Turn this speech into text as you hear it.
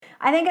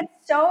I think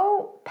it's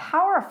so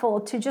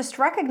powerful to just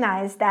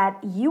recognize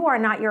that you are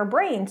not your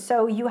brain.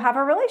 So you have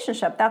a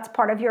relationship. That's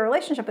part of your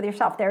relationship with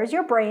yourself. There's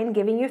your brain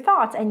giving you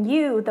thoughts, and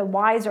you, the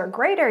wiser,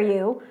 greater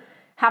you,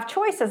 have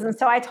choices. And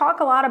so I talk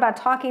a lot about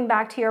talking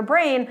back to your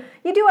brain.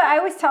 You do it, I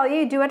always tell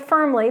you, do it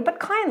firmly, but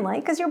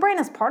kindly, because your brain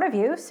is part of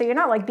you. So you're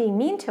not like being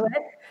mean to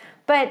it.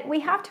 But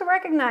we have to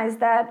recognize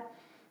that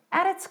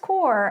at its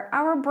core,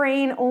 our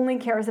brain only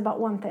cares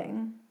about one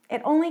thing.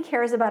 It only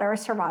cares about our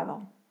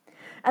survival.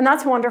 And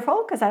that's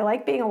wonderful because I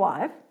like being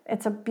alive.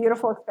 It's a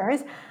beautiful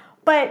experience.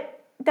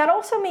 But that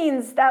also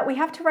means that we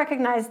have to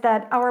recognize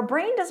that our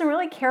brain doesn't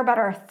really care about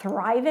our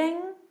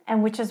thriving,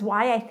 and which is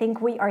why I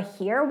think we are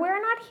here. We're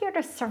not here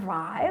to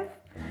survive.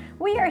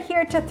 We are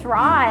here to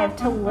thrive,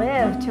 to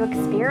live, to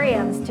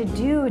experience, to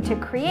do, to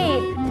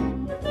create.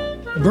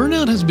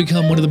 Burnout has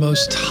become one of the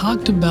most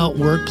talked about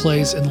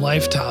workplace and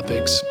life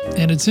topics,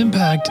 and its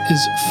impact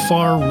is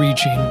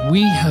far-reaching.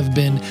 We have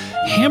been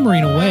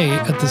hammering away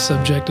at the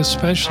subject,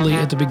 especially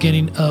at the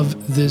beginning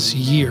of this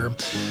year.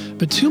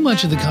 But too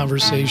much of the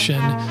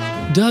conversation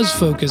does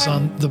focus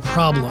on the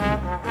problem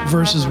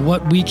versus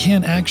what we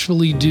can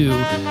actually do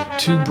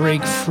to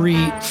break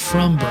free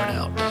from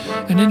burnout.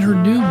 And in her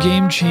new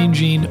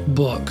game-changing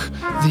book,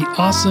 The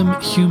Awesome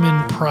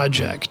Human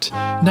Project,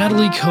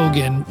 Nataly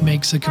Kogan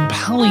makes a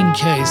compelling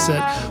case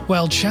that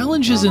while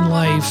challenges in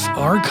life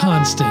are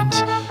constant,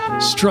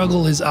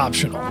 struggle is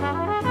optional.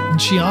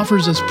 And she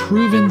offers us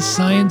proven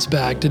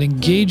science-backed and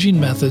engaging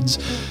methods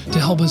to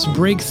help us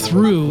break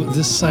through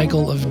this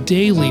cycle of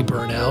daily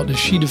burnout, as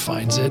she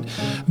defines it,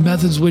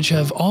 methods which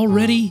have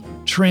already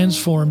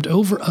transformed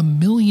over 1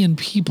 million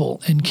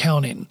people and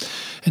counting.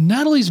 In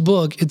Nataly's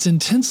book, it's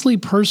intensely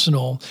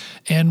personal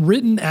and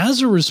written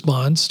as a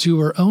response to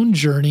her own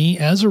journey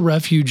as a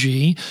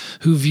refugee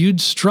who viewed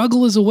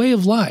struggle as a way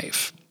of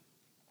life.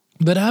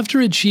 But after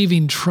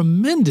achieving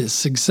tremendous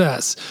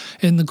success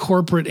in the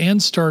corporate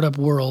and startup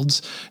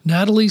worlds,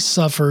 Nataly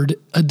suffered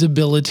a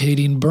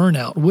debilitating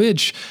burnout,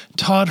 which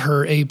taught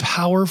her a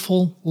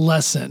powerful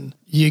lesson.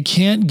 You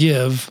can't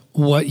give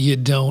what you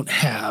don't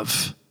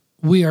have.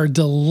 We are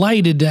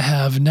delighted to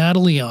have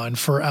Nataly on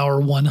for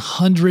our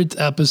 100th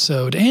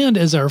episode and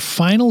as our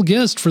final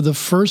guest for the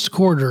first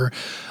quarter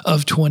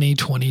of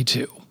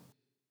 2022.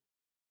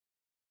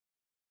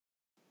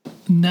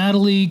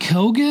 Nataly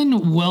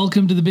Kogan,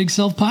 welcome to the Big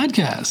Self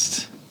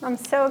Podcast. I'm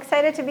so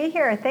excited to be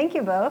here. Thank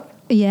you both.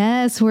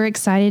 Yes, we're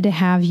excited to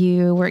have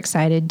you. We're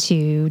excited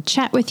to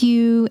chat with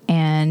you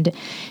and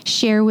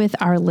share with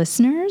our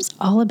listeners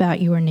all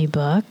about your new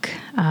book.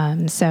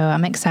 So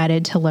I'm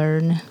excited to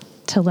learn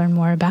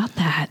more about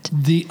that.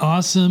 The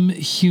Awesome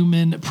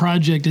Human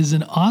Project is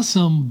an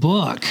awesome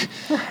book.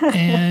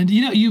 And,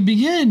 you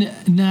begin,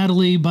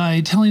 Nataly,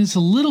 by telling us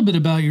a little bit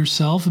about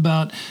yourself,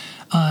 about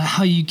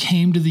how you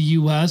came to the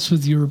U.S.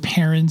 with your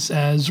parents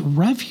as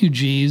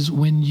refugees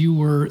when you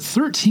were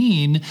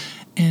 13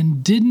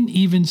 and didn't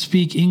even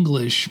speak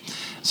English.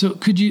 So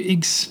could you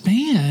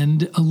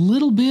expand a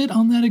little bit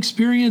on that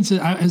experience?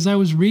 As I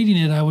was reading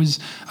it, I was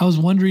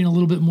wondering a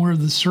little bit more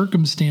of the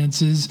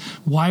circumstances.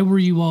 Why were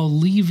you all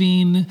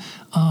leaving?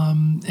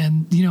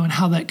 And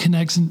how that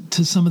connects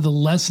to some of the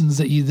lessons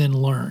that you then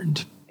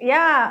learned.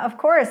 Yeah, of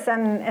course,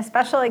 and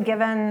especially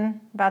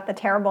given about the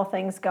terrible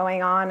things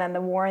going on and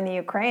the war in the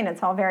Ukraine,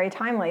 it's all very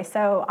timely.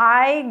 So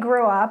I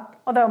grew up,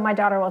 although my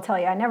daughter will tell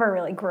you I never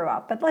really grew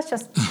up, but let's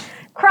just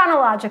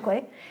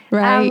chronologically.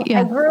 Right, yeah.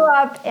 I grew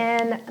up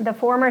in the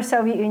former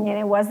Soviet Union.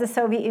 It was the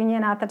Soviet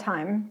Union at the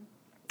time.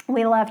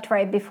 We left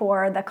right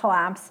before the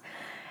collapse.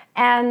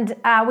 And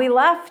we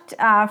left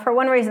for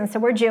one reason. So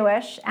we're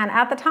Jewish. And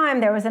at the time,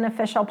 there was an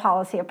official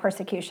policy of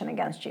persecution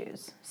against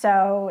Jews.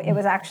 So it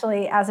was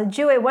actually, as a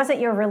Jew, it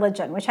wasn't your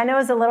religion, which I know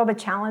is a little bit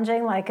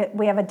challenging. Like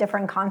we have a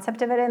different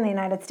concept of it in the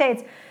United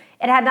States.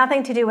 It had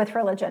nothing to do with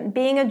religion.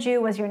 Being a Jew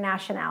was your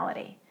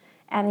nationality.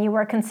 And you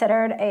were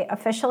considered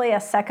officially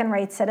a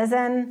second-rate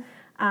citizen.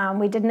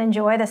 We didn't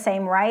enjoy the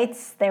same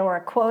rights. There were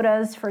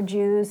quotas for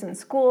Jews in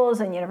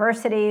schools and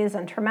universities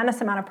and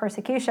tremendous amount of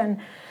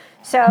persecution.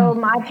 So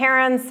my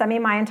parents,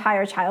 my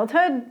entire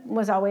childhood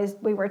was always,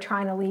 we were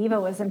trying to leave. It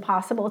was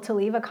impossible to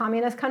leave a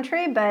communist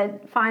country.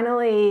 But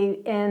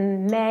finally,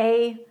 in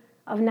May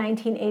of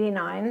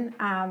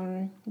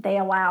 1989, they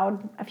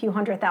allowed a few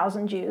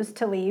 100,000 Jews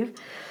to leave.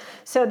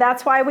 So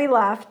that's why we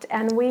left.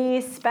 And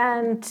we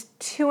spent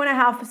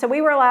so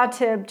we were allowed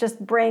to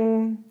just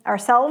bring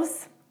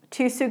ourselves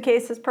 2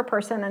 suitcases per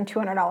person and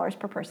 $200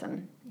 per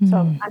person. Mm-hmm. So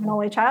I'm an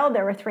only child.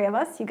 There were 3 of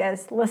us. You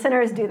guys,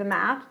 listeners, do the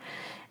math.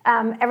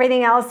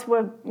 Everything else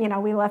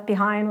we left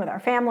behind with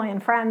our family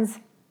and friends.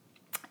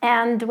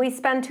 And we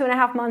spent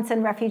 2.5 months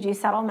in refugee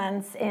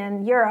settlements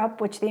in Europe,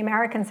 which the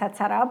Americans had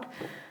set up,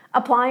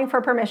 applying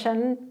for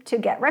permission to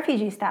get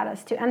refugee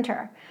status to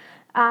enter,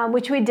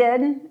 which we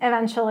did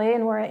eventually,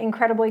 and we're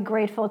incredibly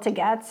grateful to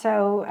get.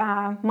 So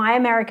my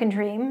American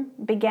dream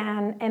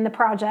began in the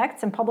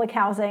projects and public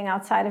housing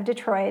outside of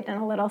Detroit in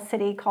a little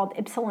city called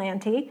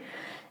Ypsilanti,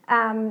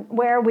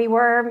 where we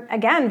were,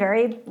 again,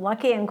 very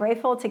lucky and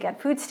grateful to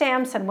get food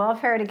stamps and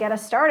welfare to get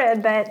us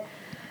started. But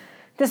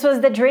this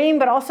was the dream,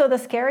 but also the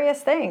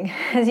scariest thing,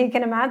 as you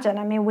can imagine.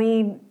 I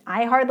mean,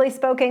 I hardly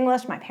spoke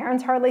English. My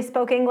parents hardly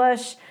spoke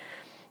English.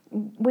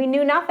 We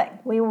knew nothing.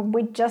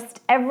 We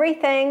just,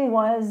 everything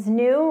was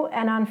new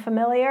and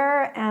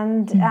unfamiliar,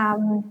 and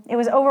it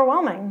was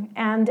overwhelming.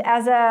 And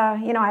as I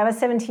have a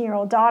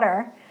 17-year-old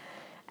daughter,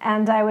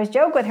 and I always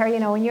joke with her,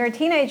 when you're a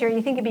teenager,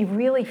 you think it'd be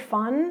really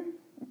fun,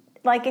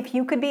 like if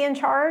you could be in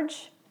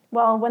charge.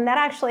 Well, when that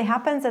actually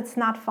happens, it's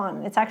not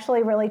fun. It's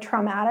actually really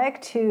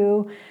traumatic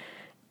to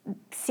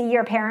see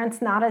your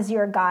parents not as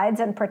your guides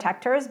and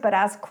protectors, but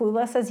as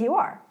clueless as you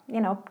are.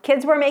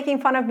 Kids were making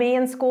fun of me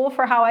in school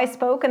for how I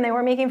spoke, and they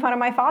were making fun of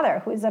my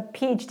father, who's a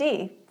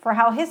PhD, for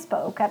how he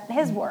spoke at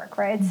his work,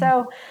 right? Mm-hmm.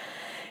 So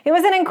it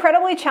was an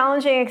incredibly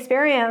challenging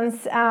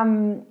experience.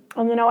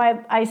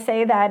 I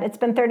say that it's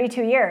been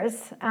 32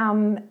 years,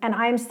 and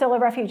I'm still a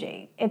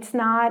refugee. It's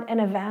not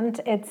an event.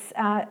 It's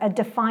it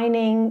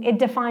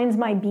defines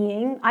my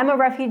being. I'm a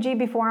refugee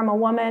before I'm a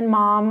woman,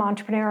 mom,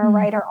 entrepreneur,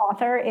 writer,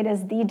 author. It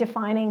is the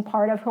defining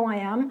part of who I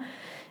am.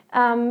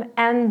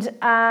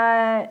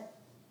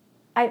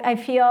 I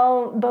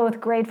feel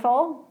both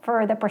grateful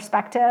for the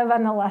perspective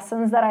and the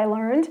lessons that I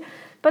learned,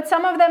 but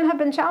some of them have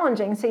been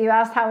challenging. So you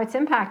asked how it's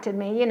impacted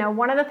me.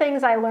 One of the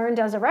things I learned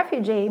as a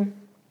refugee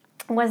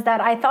was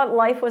that I thought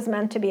life was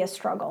meant to be a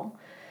struggle,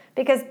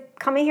 because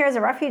coming here as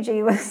a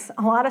refugee was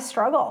a lot of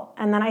struggle.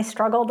 And then I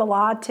struggled a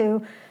lot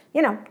to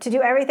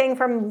do everything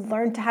from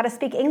learn how to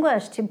speak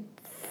English, to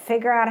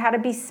figure out how to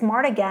be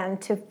smart again,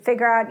 to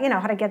figure out,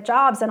 how to get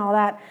jobs and all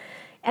that.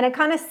 And it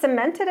kind of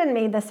cemented in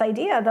me this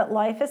idea that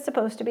life is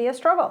supposed to be a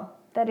struggle,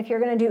 that if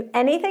you're going to do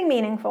anything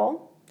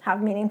meaningful,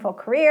 have a meaningful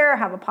career,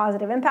 have a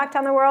positive impact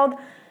on the world,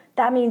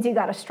 that means you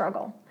got to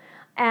struggle.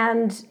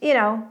 And,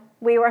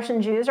 we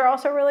Russian Jews are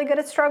also really good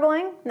at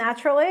struggling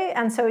naturally.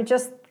 And so it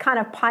just kind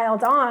of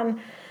piled on.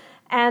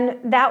 And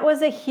that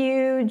was a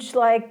huge,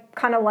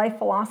 kind of life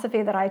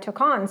philosophy that I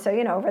took on. So,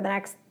 over the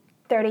next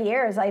 30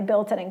 years, I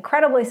built an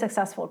incredibly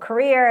successful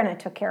career, and I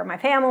took care of my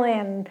family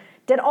and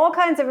did all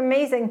kinds of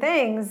amazing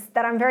things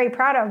that I'm very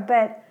proud of,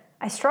 but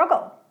I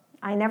struggled.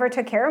 I never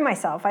took care of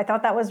myself. I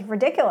thought that was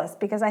ridiculous,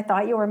 because I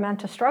thought you were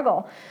meant to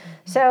struggle. Mm-hmm.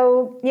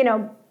 So,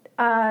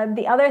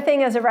 the other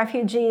thing as a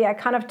refugee, I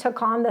kind of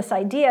took on this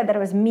idea that it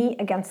was me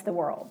against the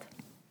world.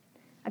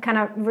 I kind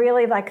of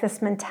really like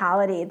this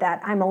mentality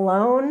that I'm a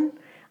lone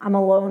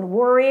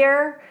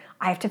warrior,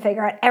 I have to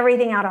figure out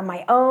everything out on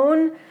my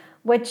own,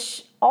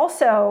 which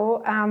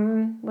also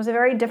was a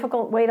very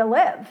difficult way to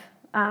live.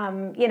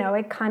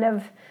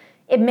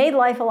 It made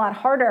life a lot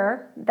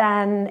harder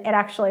than it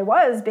actually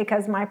was,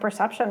 because my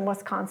perception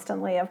was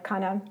constantly of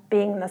kind of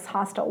being in this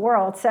hostile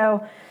world.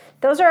 So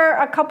those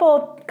are a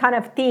couple kind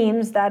of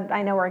themes that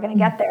I know we're going to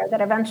get there,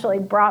 that eventually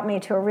brought me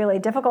to a really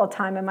difficult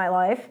time in my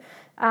life.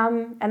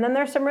 And then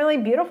there's some really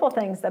beautiful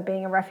things that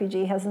being a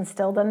refugee has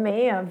instilled in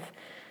me, of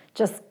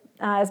just,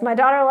 as my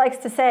daughter likes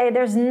to say,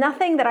 there's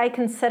nothing that I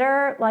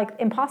consider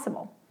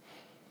impossible.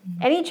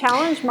 Any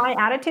challenge, my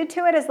attitude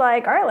to it is all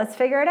right, let's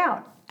figure it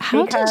out.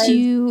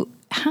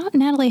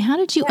 Nataly, how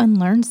did you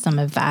unlearn some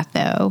of that,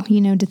 though?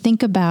 To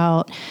think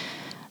about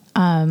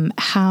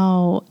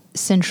how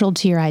central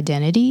to your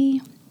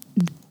identity,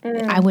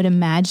 I would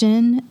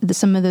imagine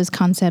some of those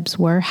concepts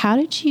were. How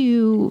did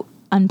you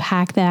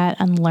unpack that,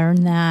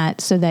 unlearn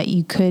that, so that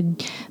you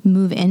could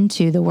move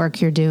into the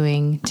work you're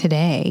doing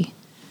today?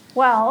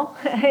 Well,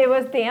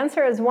 the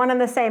answer is one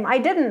and the same. I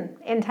didn't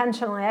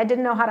intentionally. I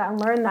didn't know how to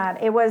unlearn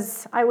that. I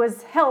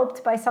was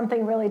helped by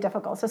something really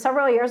difficult. So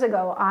several years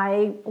ago,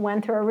 I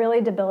went through a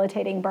really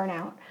debilitating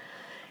burnout.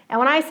 And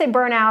when I say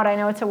burnout, I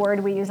know it's a word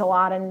we use a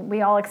lot, and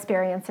we all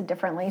experience it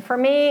differently. For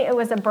me, it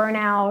was a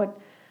burnout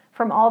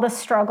from all the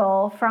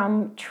struggle,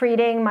 from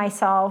treating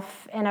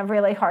myself in a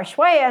really harsh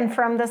way, and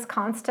from this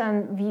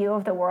constant view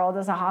of the world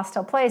as a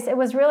hostile place. It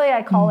was really,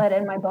 I call it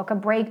in my book, a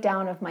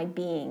breakdown of my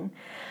being.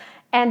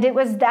 And it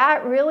was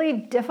that really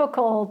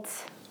difficult,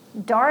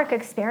 dark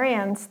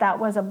experience that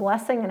was a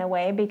blessing in a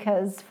way,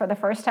 because for the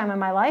first time in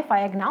my life,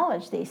 I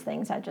acknowledged these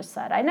things I just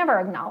said. I never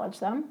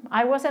acknowledged them.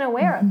 I wasn't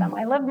aware of them.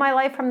 I lived my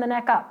life from the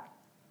neck up.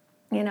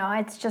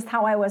 It's just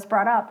how I was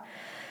brought up.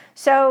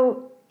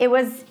 So it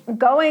was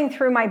going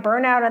through my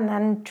burnout and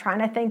then trying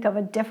to think of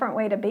a different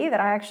way to be that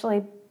I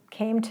actually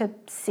came to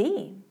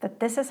see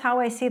that this is how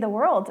I see the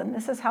world, and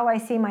this is how I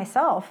see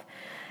myself.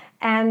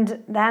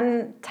 And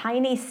then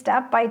tiny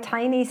step by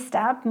tiny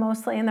step,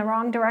 mostly in the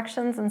wrong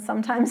directions and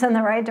sometimes in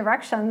the right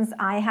directions,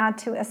 I had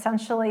to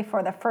essentially,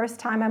 for the first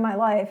time in my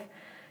life,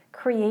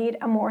 create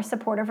a more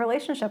supportive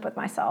relationship with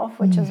myself,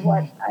 which is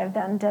what I've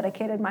then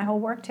dedicated my whole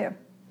work to.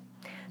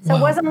 So It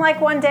wasn't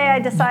like one day I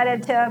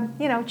decided to,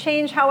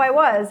 change how I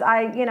was.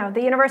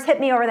 The universe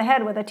hit me over the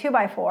head with a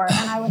 2x4,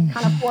 and I was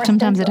kind of forced.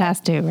 Sometimes it has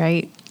to,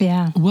 right?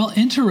 Yeah. Well,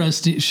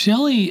 interesting.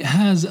 Shelley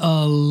has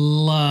a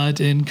lot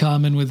in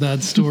common with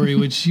that story,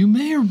 which you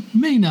may or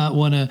may not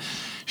want to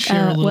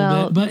share a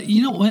little bit. But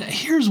you know what?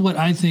 Here's what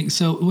I think.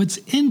 So what's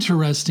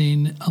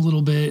interesting a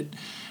little bit,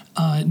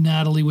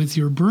 Nataly, with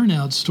your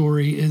burnout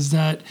story is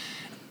that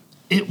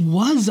it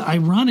was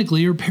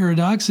ironically or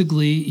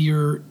paradoxically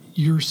your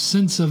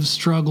sense of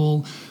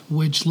struggle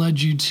which led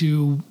you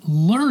to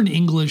learn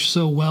English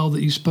so well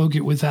that you spoke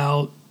it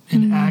without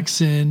an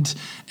accent,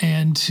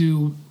 and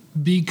to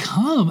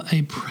become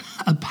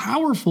a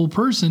powerful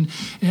person,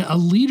 a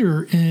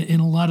leader in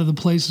a lot of the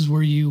places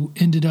where you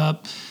ended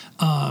up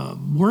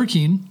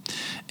working.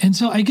 And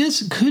so I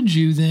guess, could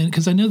you then,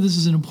 because I know this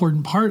is an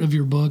important part of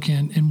your book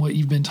and what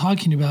you've been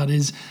talking about,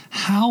 is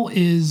how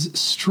is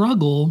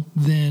struggle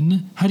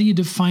then, how do you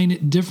define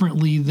it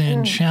differently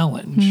than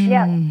challenge?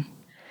 Yeah.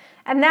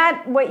 And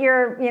that, what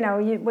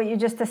you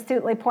just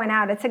astutely point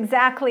out, that's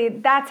exactly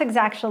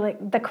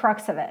the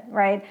crux of it,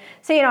 right?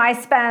 So, I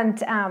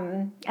spent,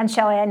 and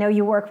Shelley, I know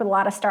you work with a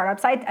lot of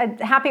startups.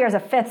 Happier is a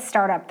fifth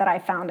startup that I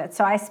founded.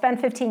 So I spent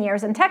 15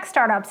 years in tech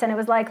startups, and it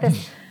was like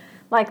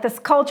this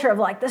culture of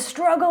the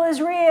struggle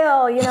is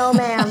real,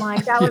 man,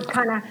 that was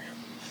kind of,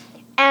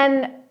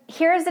 and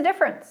here's the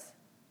difference.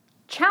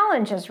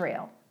 Challenge is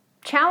real.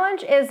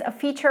 Challenge is a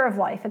feature of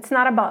life. It's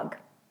not a bug.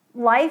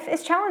 Life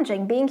is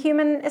challenging. Being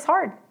human is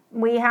hard.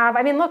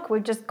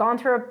 We've just gone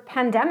through a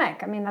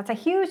pandemic. That's a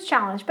huge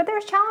challenge, but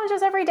there's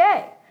challenges every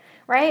day,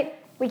 right?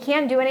 We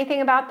can't do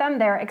anything about them.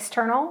 They're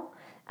external.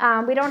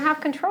 We don't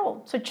have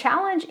control. So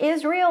challenge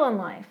is real in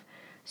life.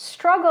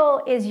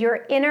 Struggle is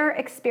your inner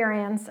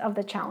experience of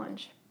the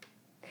challenge.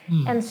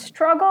 And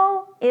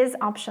struggle is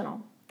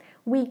optional.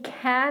 We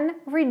can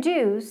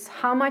reduce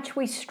how much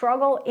we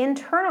struggle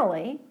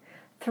internally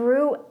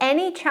through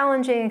any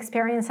challenging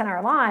experience in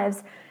our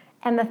lives.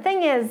 And the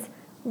thing is,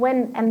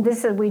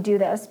 we do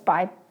this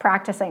by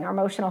practicing our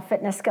emotional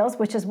fitness skills,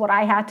 which is what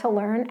I had to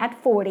learn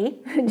at 40,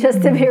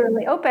 just to be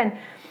really open.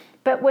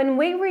 But when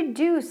we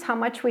reduce how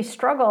much we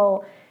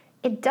struggle,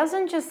 it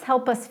doesn't just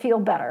help us feel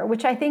better,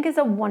 which I think is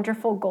a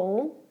wonderful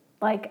goal.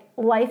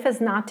 Life is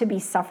not to be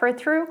suffered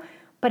through,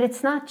 but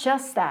it's not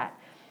just that.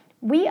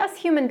 We as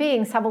human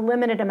beings have a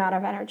limited amount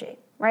of energy,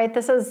 right?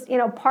 This is,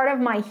 part of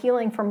my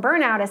healing from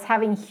burnout is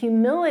having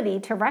humility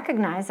to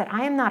recognize that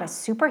I am not a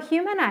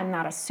superhuman. I'm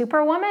not a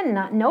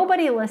superwoman.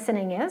 Nobody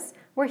listening is.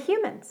 We're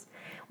humans.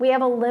 We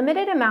have a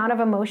limited amount of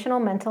emotional,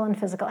 mental, and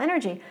physical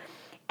energy.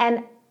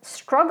 And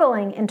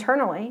struggling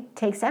internally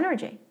takes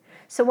energy.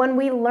 So when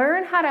we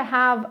learn how to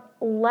have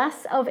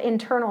less of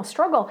internal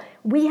struggle,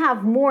 we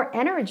have more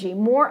energy,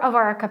 more of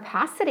our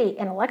capacity,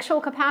 intellectual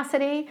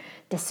capacity,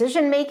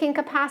 decision-making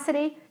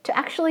capacity to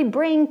actually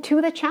bring to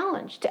the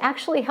challenge, to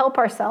actually help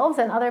ourselves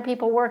and other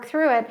people work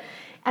through it.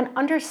 And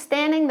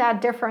understanding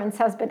that difference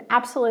has been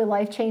absolutely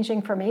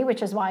life-changing for me,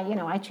 which is why,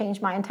 I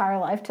changed my entire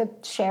life to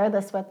share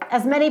this with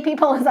as many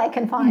people as I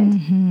can find.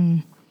 Mm-hmm.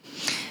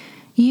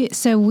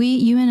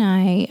 You and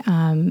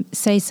I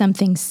say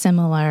something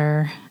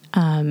similar.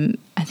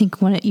 I think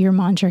your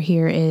mantra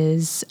here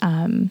is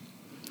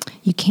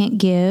you can't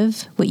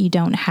give what you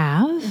don't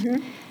have,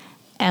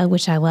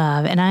 which I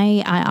love. And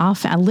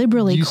I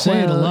liberally quote. You say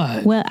it a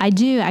lot. Well, I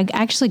do. I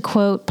actually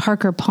quote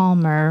Parker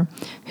Palmer,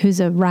 who's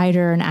a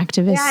writer and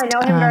activist. Yeah, I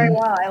know him very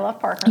well. I love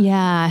Parker.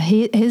 Yeah,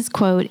 his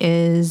quote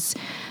is,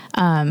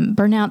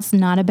 burnout's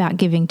not about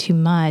giving too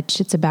much.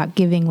 It's about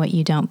giving what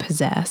you don't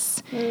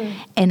possess.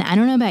 And I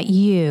don't know about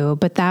you,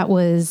 but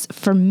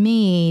for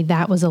me,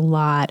 that was a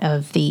lot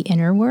of the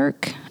inner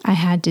work I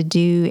had to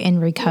do in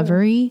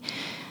recovery.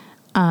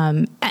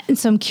 And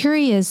so I'm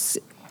curious,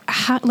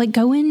 how,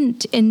 go in,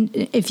 and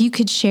if you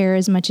could share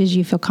as much as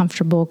you feel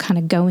comfortable kind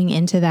of going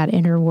into that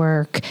inner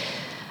work,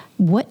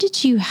 what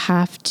did you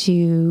have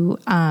to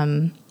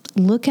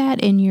look at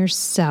in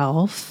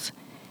yourself?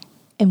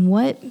 And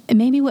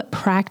what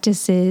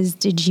practices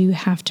did you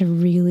have to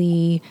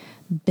really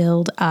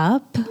build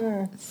up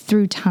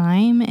through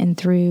time and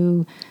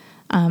through,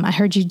 I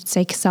heard you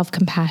say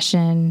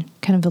self-compassion,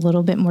 kind of a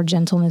little bit more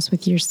gentleness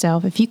with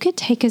yourself. If you could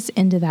take us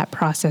into that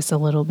process a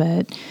little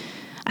bit,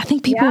 I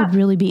think people would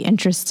really be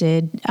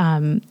interested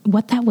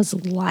what that was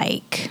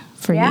like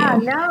for you. Yeah,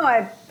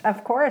 no,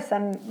 of course.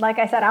 And like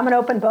I said, I'm an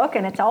open book,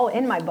 and it's all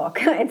in my book.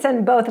 It's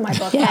in both of my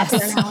books.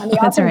 Yes, now. And the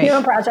Awesome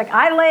Human Project,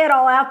 I lay it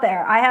all out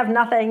there. I have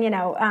nothing,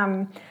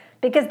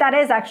 because that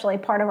is actually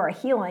part of our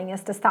healing,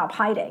 is to stop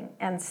hiding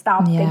and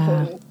stop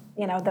thinking,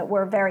 that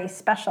we're very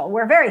special.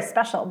 We're very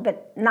special,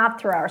 but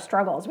not through our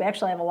struggles. We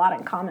actually have a lot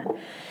in common.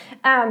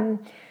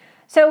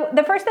 So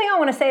the first thing I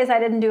want to say is I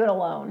didn't do it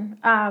alone.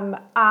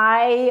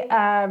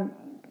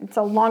 It's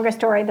a longer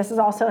story. This is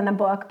also in the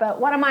book, but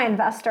one of my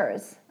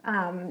investors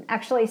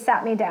actually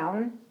sat me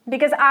down,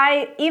 because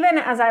even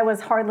as I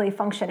was hardly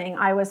functioning,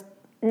 I was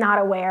not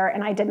aware,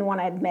 and I didn't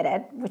want to admit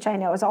it, which I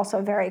know is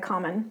also very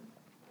common.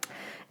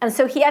 And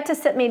so he had to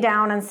sit me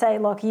down and say,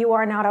 look, you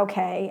are not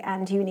okay,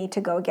 and you need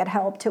to go get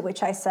help, to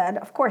which I said,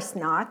 of course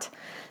not.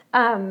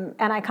 And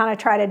I kind of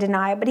tried to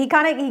deny it, but he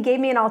gave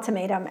me an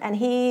ultimatum, and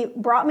he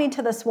brought me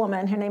to this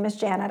woman. Her name is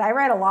Janet. I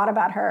write a lot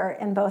about her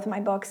in both of my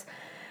books,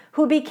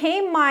 who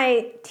became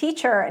my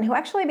teacher and who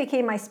actually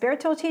became my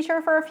spiritual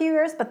teacher for a few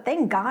years. But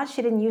thank God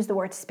she didn't use the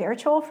word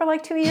spiritual for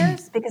 2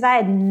 years, because I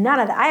had none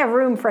of that. I have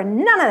room for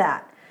none of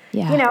that.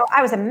 Yeah.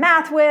 I was a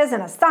math whiz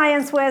and a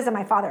science whiz, and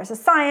my father is a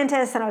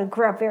scientist, and I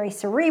grew up very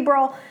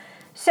cerebral.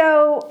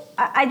 So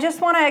I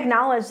just want to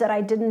acknowledge that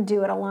I didn't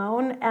do it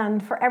alone.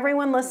 And for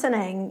everyone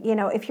listening,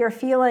 if you're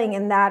feeling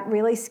in that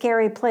really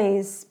scary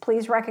place,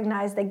 please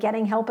recognize that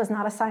getting help is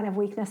not a sign of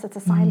weakness. It's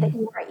a sign that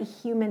you are a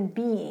human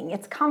being.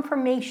 It's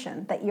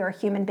confirmation that you're a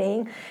human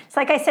being. It's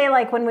like I say,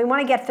 like when we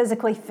want to get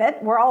physically fit,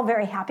 we're all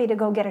very happy to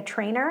go get a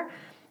trainer.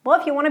 Well,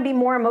 if you want to be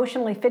more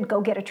emotionally fit,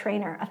 go get a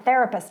trainer, a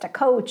therapist, a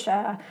coach,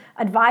 a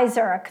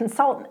advisor, a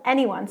consultant,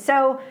 anyone.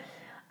 So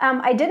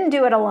I didn't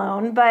do it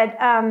alone, but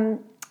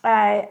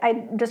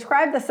I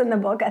described this in the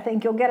book. I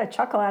think you'll get a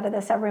chuckle out of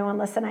this, everyone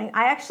listening.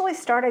 I actually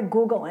started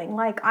Googling.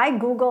 Like I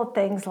Googled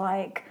things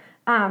like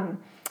how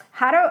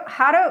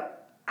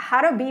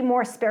to be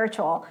more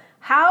spiritual,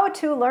 how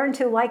to learn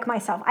to like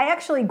myself. I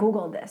actually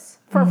Googled this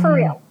for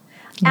real.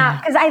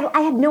 Because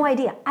I had no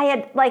idea. I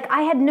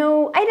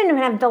didn't even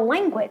have the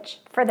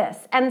language for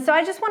this. And so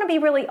I just want to be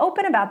really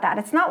open about that.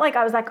 It's not like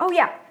I was like, oh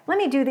yeah, let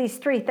me do these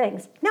 3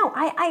 things. No,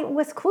 I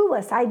was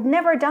clueless. I'd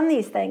never done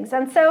these things.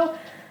 And so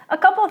a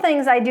couple of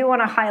things I do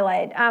want to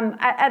highlight.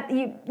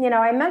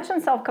 I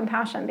mentioned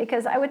self-compassion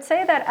because I would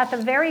say that at the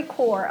very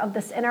core of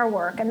this inner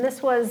work, and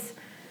this was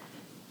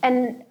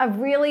a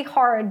really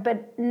hard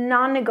but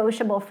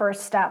non-negotiable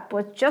first step,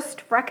 was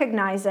just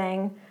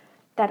recognizing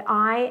that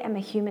I am a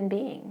human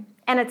being.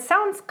 And it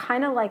sounds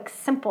kind of like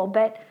simple,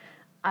 but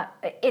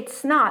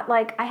it's not.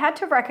 Like I had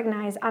to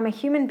recognize I'm a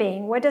human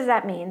being. What does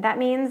that mean? That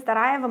means that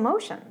I have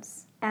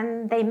emotions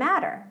and they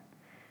matter.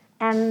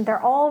 And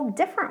they're all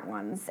different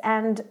ones.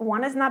 And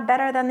one is not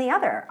better than the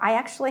other. I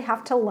actually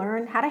have to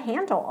learn how to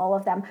handle all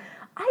of them.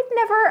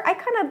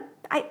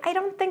 I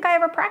don't think I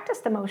ever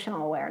practiced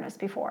emotional awareness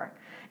before.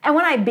 And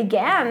when I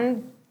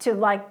began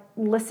to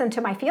listen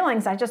to my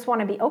feelings, I just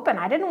want to be open.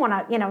 I didn't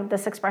want to,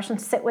 this expression,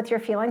 sit with your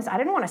feelings. I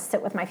didn't want to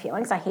sit with my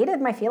feelings. I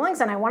hated my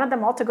feelings and I wanted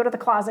them all to go to the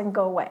closet and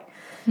go away.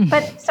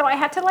 But so I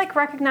had to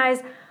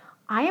recognize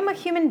I am a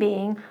human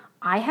being.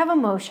 I have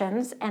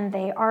emotions and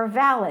they are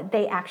valid.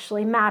 They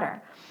actually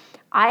matter.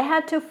 I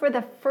had to, for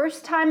the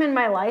first time in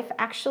my life,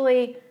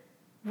 actually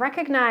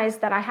recognize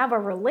that I have a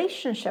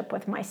relationship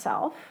with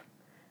myself,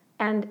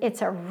 and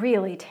it's a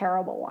really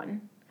terrible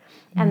one.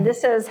 And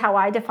this is how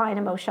I define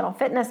emotional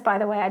fitness, by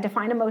the way. I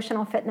define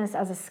emotional fitness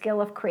as a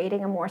skill of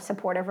creating a more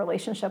supportive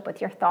relationship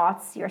with your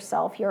thoughts,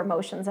 yourself, your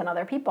emotions, and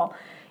other people.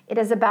 It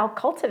is about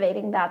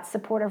cultivating that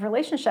supportive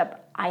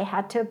relationship. I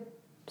had to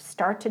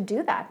start to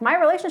do that. My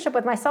relationship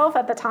with myself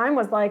at the time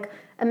was like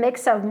a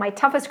mix of my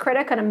toughest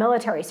critic and a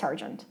military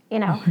sergeant,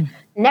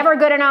 never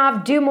good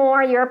enough, do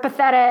more, you're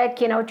pathetic,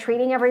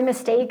 treating every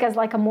mistake as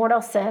like a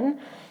mortal sin.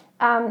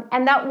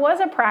 And that was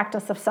a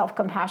practice of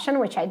self-compassion,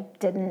 which I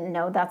didn't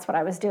know that's what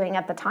I was doing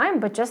at the time,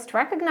 but just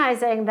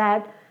recognizing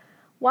that,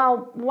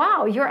 well,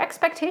 wow, your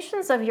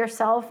expectations of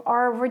yourself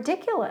are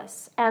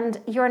ridiculous. And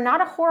you're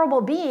not a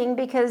horrible being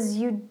because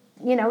you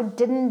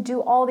didn't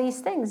do all these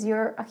things.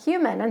 You're a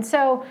human. And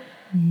so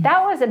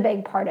that was a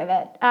big part of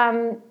it.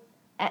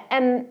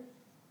 And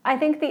I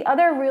think the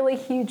other really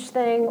huge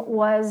thing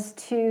was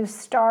to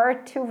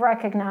start to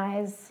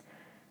recognize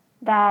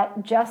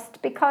that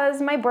just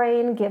because my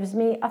brain gives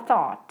me a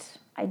thought,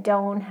 I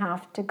don't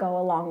have to go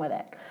along with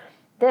it.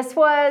 This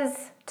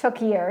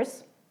took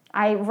years.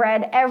 I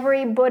read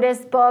every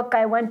Buddhist book.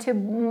 I went to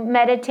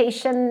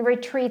meditation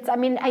retreats. I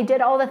mean, I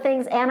did all the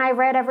things, and I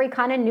read every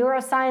kind of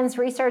neuroscience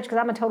research because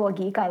I'm a total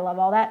geek. I love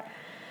all that.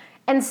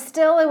 And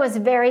still, it was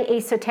very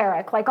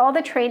esoteric. Like all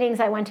the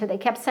trainings I went to, they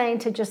kept saying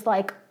to just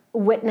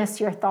witness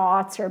your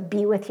thoughts or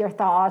be with your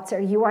thoughts or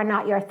you are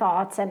not your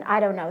thoughts. And I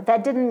don't know,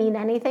 that didn't mean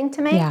anything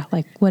to me. Yeah.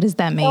 What does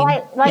that mean?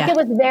 So it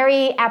was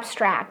very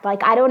abstract.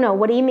 I don't know.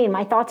 What do you mean?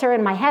 My thoughts are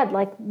in my head.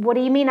 What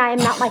do you mean I am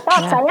not my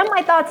thoughts? Yeah. I am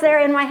my thoughts.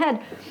 They're in my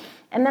head.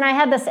 And then I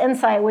had this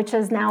insight, which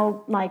is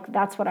now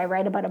that's what I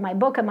write about in my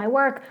book and my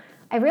work.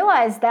 I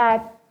realized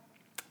that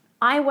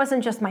I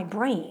wasn't just my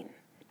brain,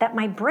 that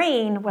my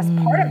brain was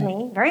part of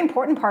me, very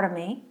important part of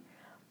me,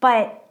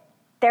 but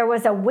there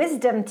was a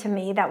wisdom to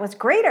me that was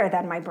greater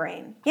than my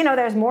brain.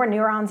 There's more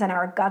neurons in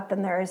our gut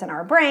than there is in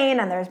our brain,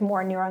 and there's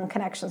more neuron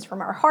connections from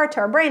our heart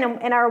to our brain.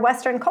 And in our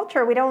Western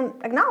culture, we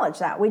don't acknowledge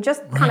that. We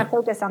just kind of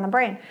focus on the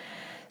brain.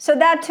 So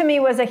that to me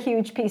was a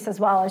huge piece as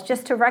well, is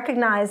just to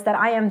recognize that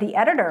I am the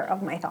editor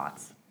of my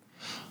thoughts.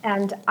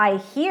 And I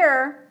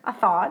hear a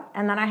thought,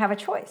 and then I have a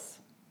choice.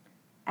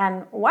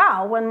 And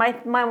wow, when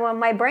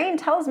my brain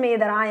tells me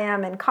that I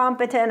am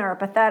incompetent or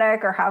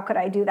pathetic or how could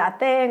I do that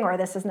thing or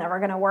this is never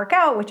going to work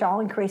out, which all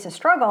increases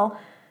struggle,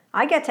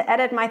 I get to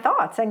edit my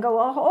thoughts and go,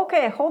 oh,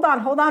 okay, hold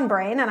on,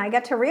 brain. And I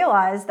get to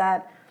realize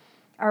that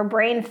our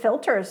brain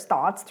filters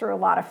thoughts through a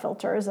lot of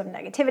filters of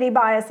negativity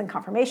bias and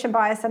confirmation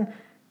bias. And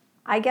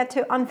I get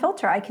to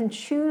unfilter. I can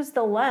choose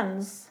the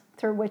lens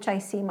through which I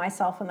see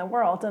myself in the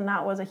world. And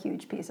that was a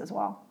huge piece as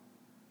well.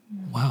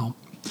 Wow.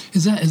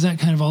 Is that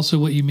kind of also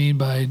what you mean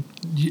by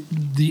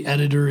the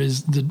editor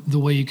is the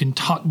way you can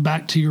talk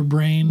back to your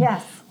brain?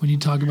 Yes. When you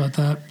talk about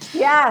that?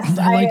 Yes.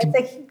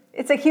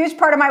 It's a huge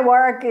part of my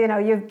work.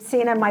 You've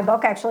seen in my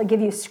book, I actually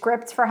give you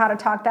scripts for how to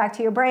talk back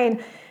to your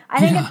brain. I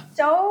think it's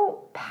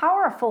so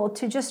powerful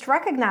to just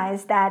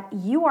recognize that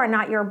you are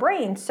not your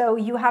brain. So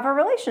you have a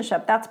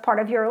relationship. That's part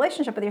of your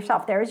relationship with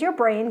yourself. There's your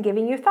brain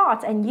giving you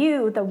thoughts, and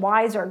you, the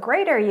wiser,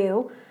 greater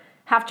you,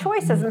 have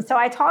choices. And so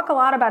I talk a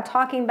lot about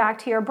talking back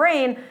to your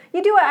brain.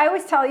 You do it, I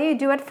always tell you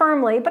do it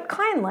firmly, but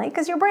kindly,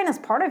 because your brain is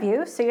part of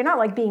you. So you're not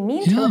like being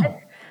mean to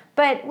it.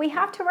 But we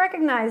have to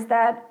recognize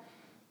that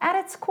at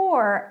its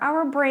core,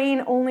 our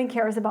brain only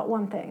cares about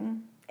one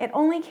thing. It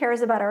only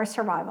cares about our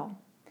survival.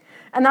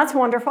 And that's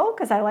wonderful,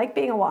 because I like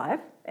being alive.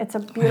 It's a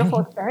beautiful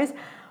experience.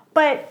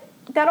 But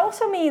that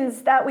also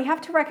means that we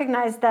have to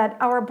recognize that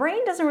our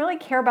brain doesn't really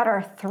care about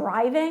our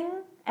thriving,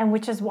 and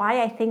which is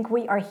why I think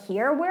we are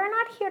here. We're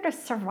not here to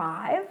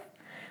survive.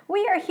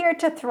 We are here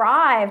to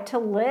thrive, to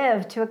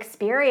live, to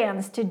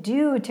experience, to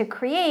do, to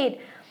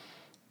create.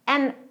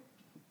 And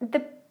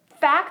the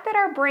fact that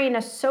our brain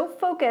is so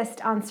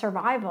focused on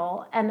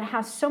survival and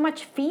has so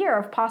much fear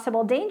of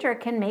possible danger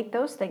can make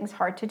those things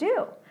hard to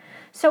do.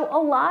 So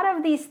a lot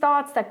of these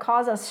thoughts that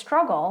cause us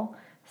struggle,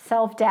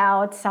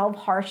 self-doubt,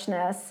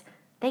 self-harshness,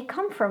 they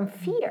come from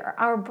fear.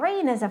 Our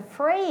brain is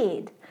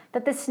afraid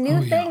that this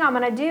new thing I'm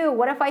going to do,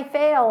 what if I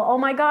fail? Oh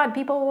my God,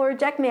 people will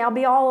reject me. I'll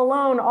be all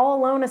alone. All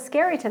alone is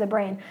scary to the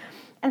brain.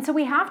 And so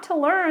we have to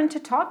learn to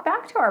talk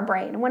back to our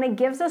brain. When it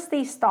gives us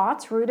these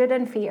thoughts rooted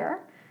in fear,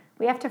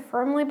 we have to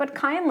firmly but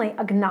kindly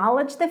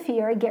acknowledge the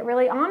fear, get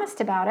really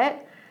honest about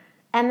it,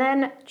 and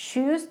then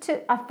choose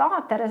a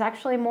thought that is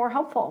actually more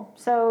helpful.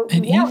 So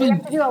we have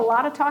to do a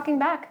lot of talking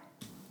back.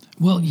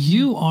 Well,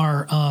 you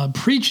are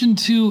preaching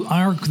to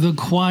the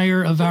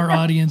choir of our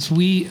audience.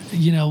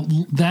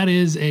 That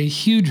is a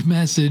huge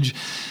message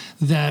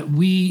that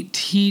we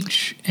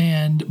teach,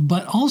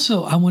 but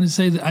also I want to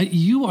say that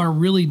you are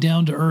really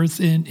down to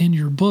earth in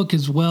your book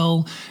as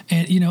well,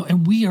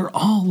 and we are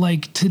all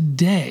like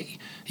today.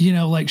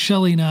 Like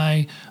Shelley and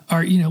I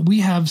are,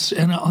 we have,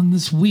 and on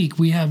this week,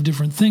 we have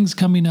different things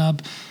coming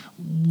up.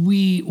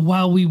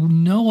 While we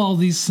know all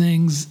these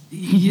things,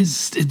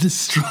 the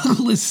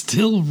struggle is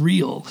still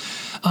real.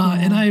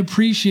 And I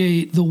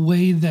appreciate the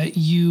way that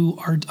you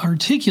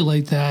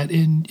articulate that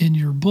in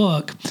your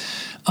book.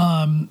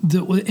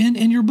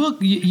 In your book,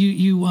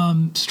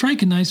 you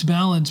strike a nice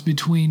balance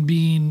between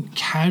being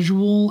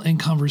casual and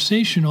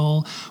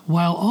conversational,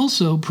 while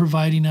also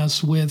providing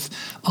us with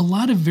a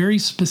lot of very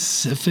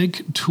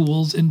specific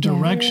tools and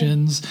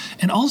directions.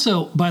 And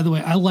also, by the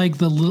way, I like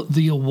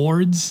the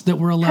awards that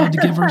we're allowed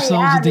to give ourselves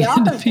at the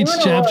end of each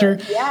chapter.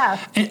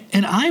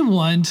 And I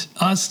want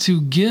us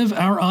to give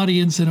our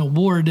audience an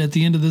award at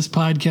the end of this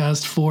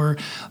podcast for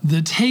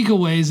the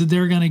takeaways that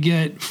they're going to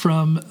get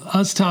from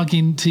us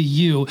talking to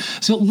you.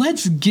 So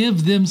let's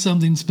give them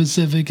something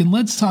specific, and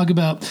let's talk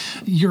about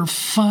your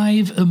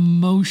 5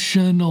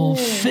 emotional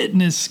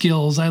fitness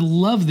skills. I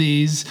love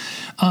these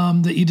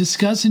that you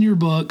discuss in your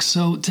book.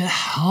 So to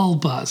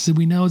help us, and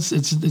we know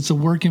it's a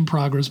work in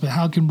progress, but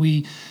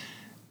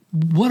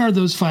what are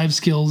those 5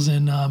 skills,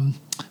 and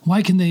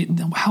how can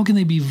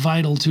they be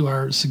vital to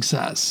our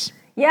success?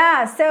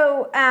 Yeah.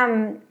 So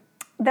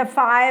the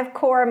 5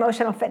 core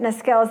emotional fitness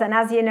skills. And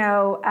as you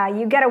know,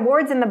 you get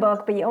awards in the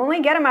book, but you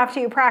only get them after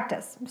you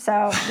practice.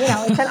 So,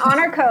 it's an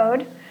honor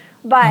code.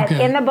 But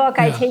in the book,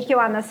 I take you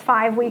on this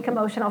 5-week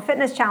emotional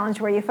fitness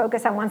challenge where you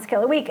focus on 1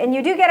 skill a week. And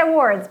you do get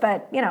awards,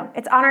 but,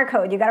 it's honor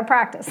code. You got to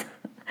practice.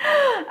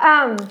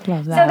 So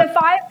the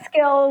 5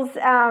 skills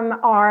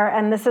are,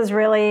 and this is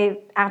really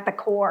at the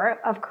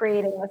core of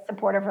creating a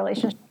supportive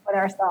relationship with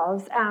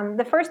ourselves.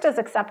 The first is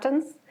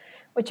acceptance,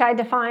 which I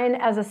define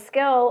as a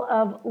skill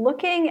of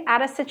looking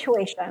at a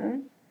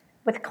situation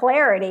with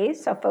clarity,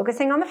 so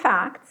focusing on the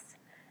facts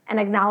and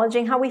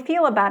acknowledging how we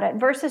feel about it,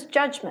 versus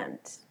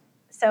judgment.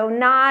 So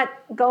not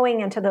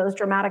going into those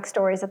dramatic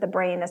stories that the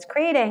brain is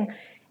creating,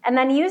 and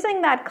then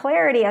using that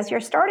clarity as your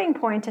starting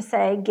point to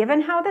say,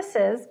 given how this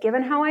is,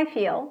 given how I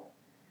feel,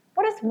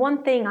 what is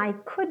one thing I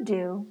could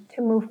do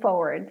to move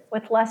forward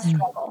with less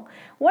struggle?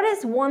 What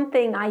is one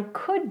thing I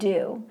could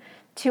do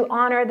to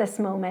honor this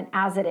moment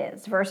as it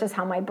is versus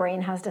how my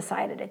brain has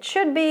decided it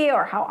should be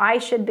or how I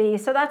should be?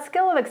 So that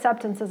skill of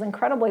acceptance is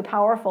incredibly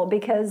powerful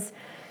because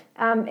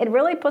it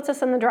really puts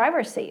us in the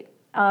driver's seat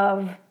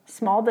of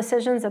small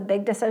decisions, of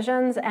big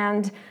decisions,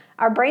 and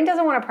our brain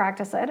doesn't want to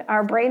practice it.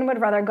 Our brain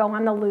would rather go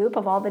on the loop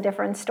of all the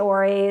different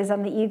stories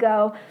and the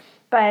ego,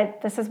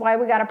 but this is why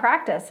we got to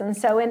practice. And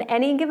so in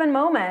any given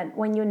moment,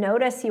 when you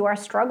notice you are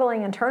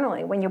struggling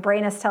internally, when your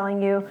brain is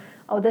telling you,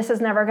 oh, this is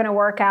never going to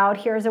work out,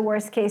 here's a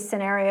worst case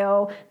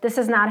scenario, this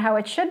is not how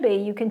it should be,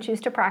 you can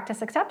choose to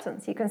practice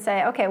acceptance. You can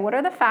say, okay, what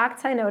are the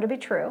facts I know to be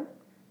true?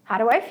 How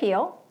do I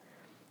feel?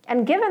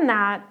 And given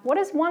that, what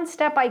is one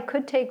step I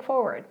could take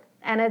forward?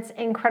 And it's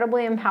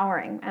incredibly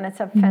empowering, and it's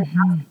a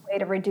fantastic way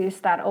to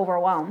reduce that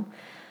overwhelm.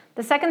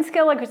 The second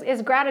skill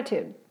is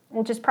gratitude,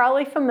 which is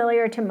probably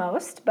familiar to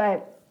most,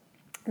 but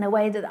the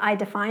way that I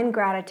define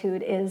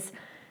gratitude is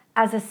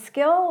as a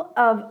skill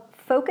of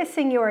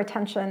focusing your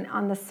attention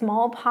on the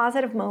small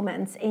positive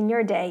moments in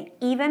your day,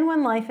 even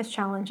when life is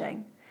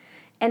challenging,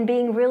 and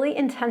being really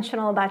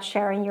intentional about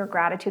sharing your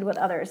gratitude with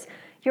others.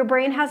 Your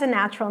brain has a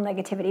natural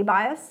negativity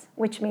bias,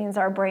 which means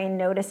our brain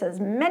notices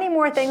many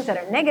more things that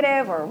are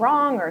negative or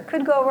wrong or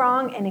could go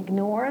wrong and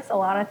ignores a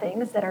lot of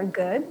things that are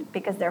good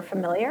because they're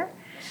familiar.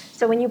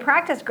 So when you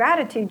practice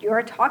gratitude,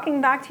 you're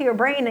talking back to your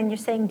brain and you're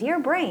saying, dear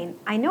brain,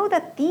 I know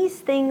that these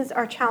things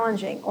are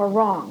challenging or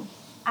wrong.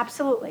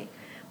 Absolutely.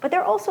 But there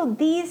are also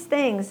these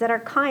things that are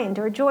kind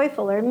or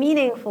joyful or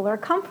meaningful or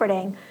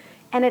comforting.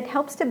 And it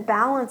helps to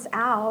balance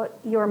out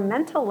your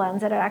mental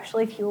lens that it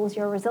actually fuels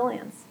your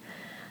resilience.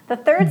 The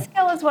third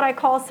skill is what I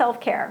call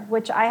self-care,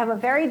 which I have a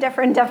very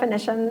different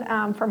definition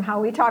from how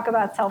we talk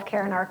about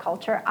self-care in our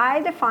culture.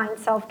 I define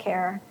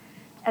self-care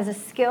as a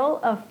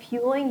skill of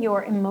fueling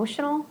your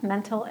emotional,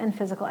 mental, and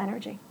physical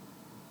energy.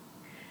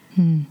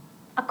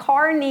 A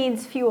car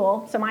needs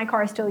fuel. So my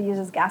car still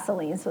uses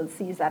gasoline, so let's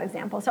use that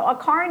example. So a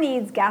car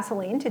needs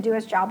gasoline to do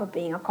its job of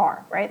being a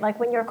car, right? Like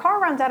when your car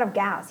runs out of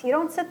gas, you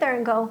don't sit there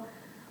and go,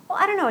 well,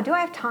 I don't know, do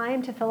I have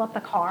time to fill up the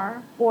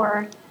car?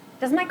 Or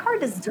does my car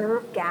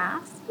deserve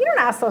gas? You don't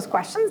ask those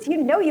questions. You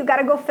know you got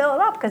to go fill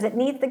it up because it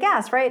needs the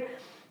gas, right?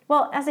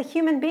 Well, as a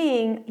human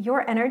being,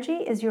 your energy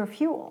is your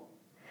fuel.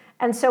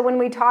 And so when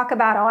we talk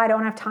about, oh, I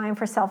don't have time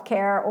for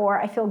self-care or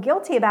I feel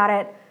guilty about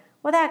it,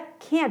 well, that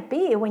can't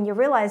be when you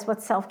realize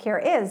what self-care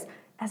is.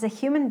 As a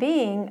human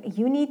being,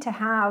 you need to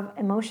have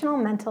emotional,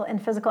 mental,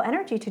 and physical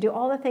energy to do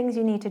all the things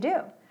you need to do.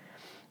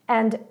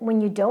 And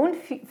when you don't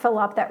fill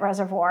up that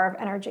reservoir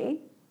of energy,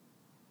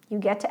 you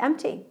get to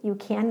empty. You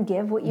can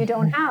give what you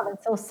don't have. And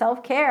so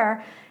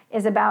self-care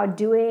is about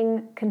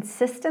doing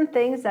consistent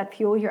things that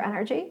fuel your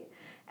energy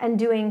and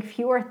doing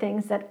fewer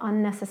things that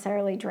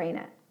unnecessarily drain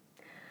it.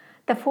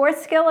 The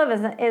fourth skill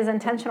is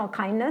intentional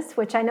kindness,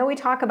 which I know we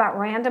talk about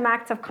random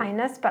acts of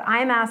kindness, but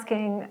I'm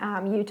asking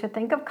you to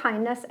think of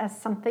kindness as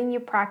something you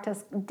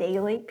practice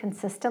daily,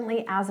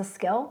 consistently as a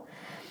skill.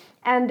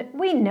 And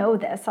we know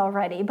this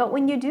already, but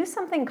when you do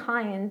something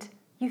kind,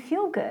 you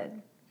feel good.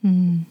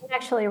 It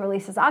actually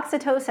releases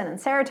oxytocin and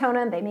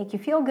serotonin. They make you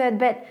feel good,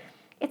 but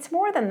it's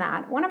more than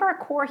that. One of our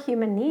core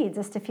human needs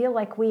is to feel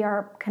like we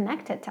are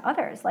connected to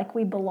others, like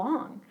we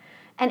belong.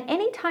 And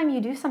anytime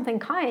you do something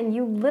kind,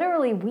 you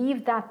literally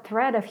weave that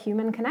thread of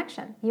human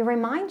connection. You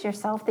remind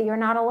yourself that you're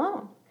not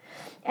alone.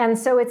 And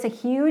so it's a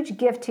huge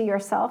gift to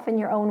yourself and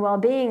your own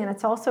well-being, and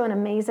it's also an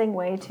amazing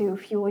way to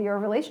fuel your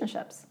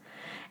relationships.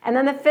 And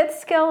then the fifth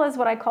skill is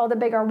what I call the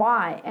bigger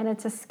why, and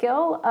it's a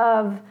skill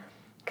of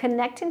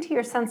connecting to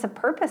your sense of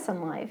purpose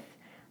in life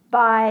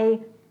by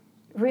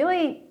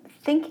really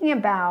thinking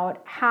about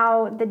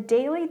how the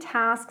daily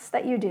tasks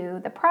that you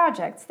do, the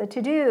projects, the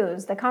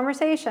to-dos, the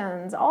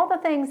conversations, all the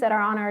things that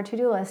are on our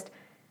to-do list,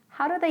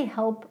 how do they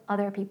help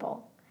other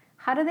people?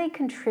 How do they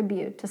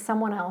contribute to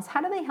someone else? How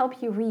do they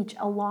help you reach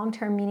a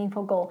long-term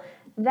meaningful goal?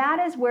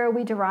 That is where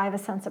we derive a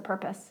sense of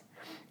purpose.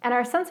 And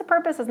our sense of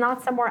purpose is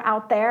not somewhere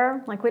out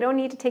there. Like we don't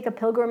need to take a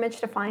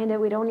pilgrimage to find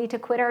it. We don't need to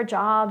quit our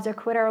jobs or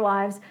quit our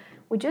lives.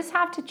 We just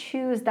have to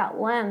choose that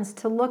lens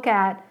to look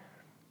at,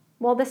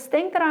 well, this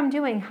thing that I'm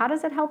doing, how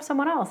does it help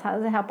someone else? How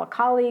does it help a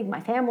colleague, my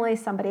family,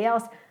 somebody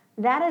else?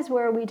 That is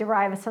where we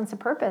derive a sense of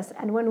purpose.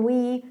 And when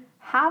we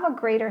have a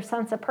greater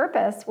sense of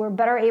purpose, we're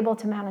better able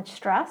to manage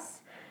stress,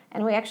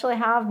 and we actually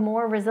have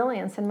more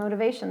resilience and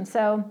motivation.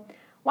 So,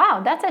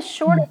 wow, that's as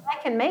short as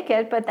I can make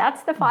it, but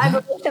that's the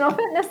 5 emotional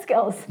fitness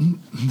skills.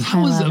 That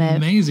was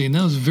amazing.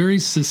 That was very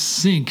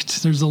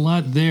succinct. There's a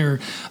lot there.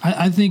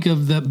 I think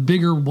of that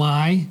bigger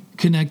why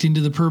connecting to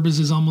the purpose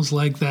is almost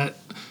like that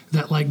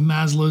like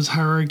Maslow's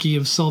hierarchy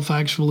of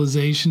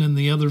self-actualization, and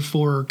the other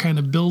 4 are kind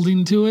of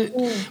building to it.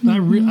 But I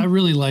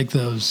really like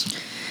those.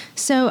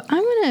 So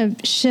I'm going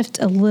to shift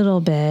a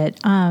little bit.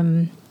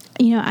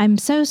 I'm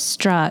so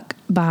struck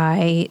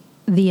by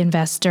the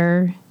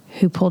investor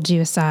who pulled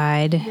you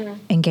aside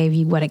and gave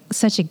you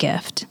such a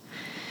gift,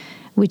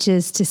 which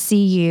is to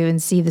see you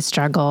and see the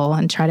struggle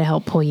and try to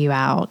help pull you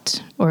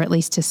out, or at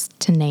least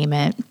to name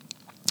it.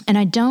 And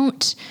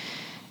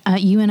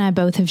you and I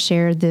both have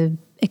shared the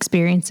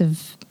experience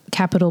of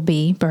capital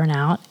B,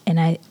 burnout. And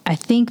I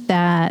think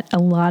that a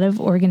lot of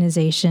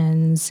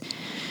organizations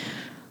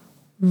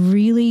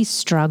really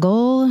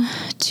struggle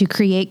to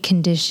create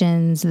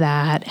conditions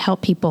that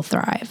help people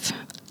thrive.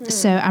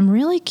 So I'm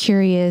really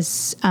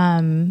curious.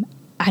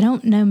 I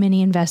don't know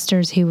many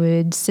investors who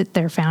would sit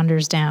their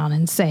founders down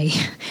and say,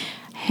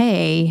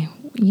 hey,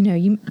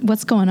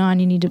 what's going on?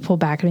 You need to pull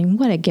back. I mean,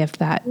 what a gift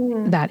that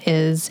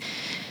is.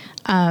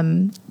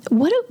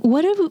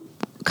 What do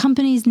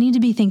companies need to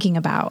be thinking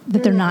about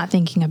that they're not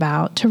thinking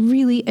about to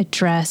really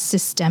address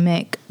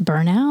systemic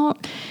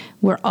burnout?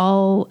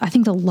 I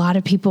think a lot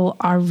of people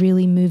are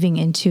really moving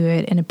into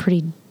it in a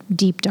pretty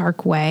deep,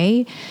 dark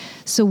way.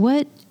 So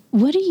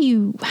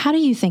how do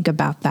you think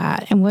about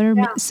that? And what are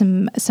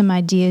some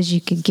ideas you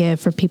could give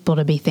for people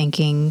to be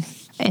thinking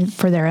and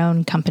for their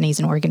own companies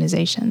and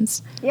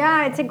organizations?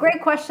 Yeah, it's a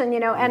great question,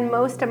 and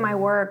most of my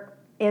work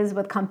is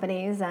with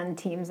companies and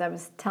teams. I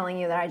was telling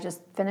you that I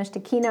just finished a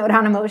keynote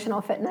on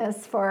emotional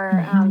fitness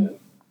for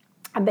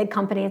a big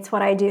company. It's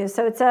what I do.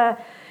 So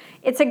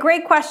it's a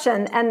great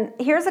question. And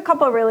here's a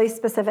couple of really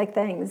specific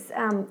things.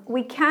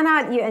 We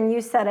cannot, and you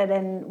said it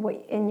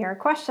in your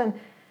question,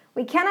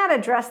 we cannot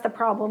address the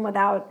problem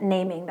without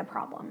naming the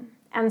problem.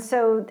 And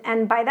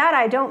by that,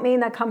 I don't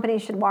mean that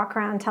companies should walk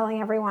around telling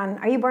everyone,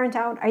 are you burnt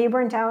out? Are you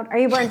burnt out? Are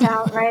you burnt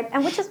out? Right?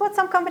 And which is what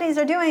some companies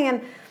are doing.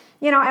 And,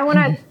 I want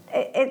to,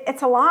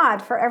 it's a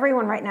lot for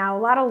everyone right now. A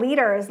lot of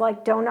leaders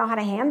don't know how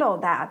to handle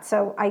that.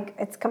 So I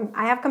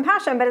have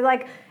compassion, but it's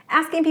like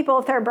asking people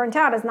if they're burnt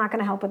out is not going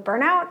to help with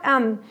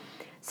burnout.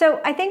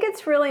 So I think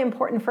it's really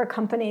important for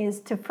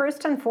companies to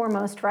first and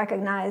foremost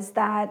recognize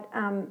that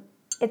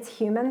it's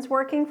humans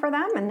working for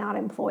them and not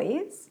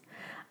employees.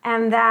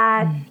 And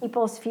that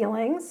people's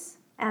feelings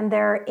and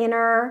their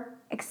inner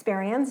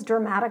experience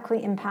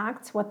dramatically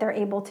impacts what they're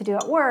able to do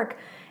at work.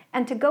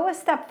 And to go a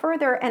step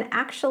further and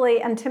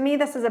to me,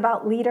 this is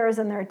about leaders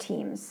and their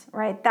teams,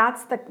 right?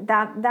 That's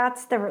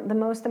the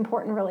most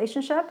important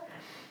relationship,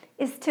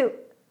 is to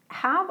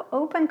have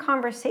open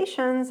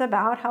conversations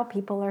about how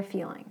people are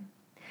feeling,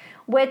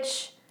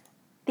 which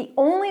the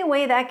only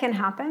way that can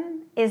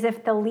happen is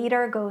if the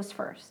leader goes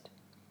first.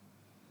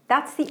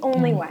 That's the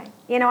only way.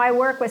 I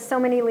work with so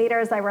many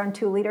leaders. I run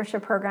 2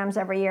 leadership programs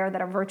every year that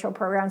are virtual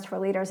programs for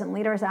leaders. And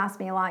leaders ask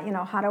me a lot,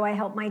 how do I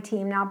help my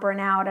team not burn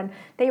out? And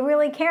they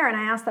really care. And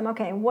I ask them,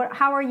 okay,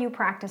 how are you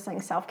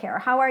practicing self-care?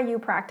 How are you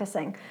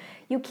practicing?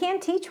 You can't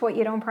teach what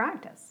you don't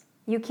practice.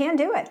 You can't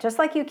do it. Just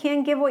like you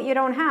can't give what you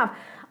don't have.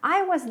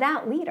 I was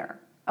that leader,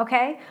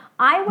 okay?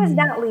 I was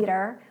that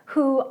leader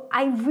who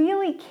I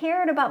really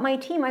cared about my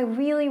team. I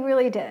really,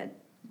 really did.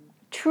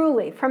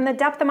 Truly, from the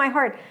depth of my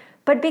heart.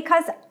 But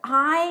because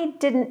I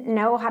didn't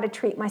know how to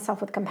treat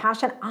myself with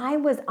compassion, I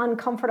was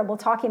uncomfortable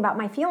talking about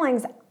my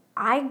feelings.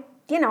 I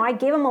gave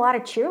them a lot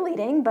of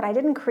cheerleading, but I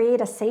didn't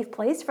create a safe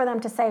place for them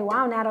to say,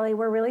 wow, Nataly,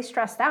 we're really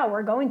stressed out.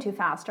 We're going too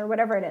fast, or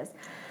whatever it is.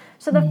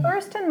 So the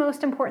first and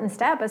most important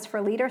step is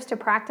for leaders to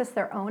practice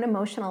their own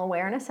emotional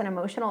awareness and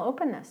emotional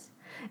openness,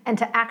 and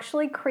to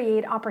actually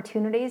create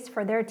opportunities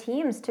for their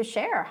teams to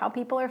share how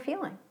people are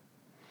feeling,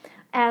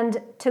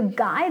 and to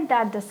guide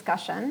that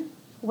discussion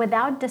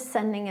without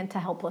descending into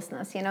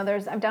helplessness.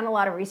 I've done a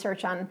lot of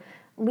research on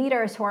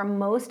leaders who are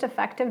most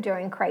effective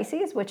during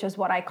crises, which is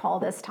what I call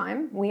this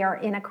time. We are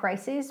in a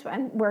crisis,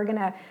 and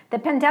the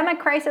pandemic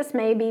crisis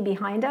may be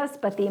behind us,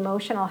 but the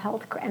emotional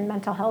health and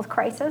mental health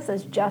crisis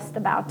is just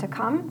about to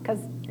come,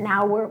 because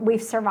now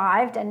we've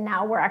survived and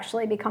now we're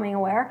actually becoming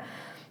aware.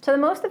 So the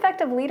most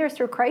effective leaders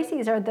through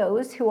crises are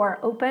those who are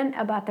open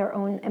about their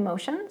own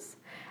emotions,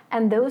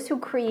 and those who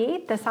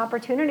create this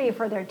opportunity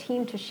for their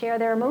team to share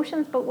their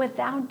emotions, but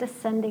without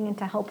descending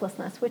into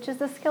helplessness, which is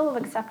the skill of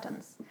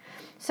acceptance.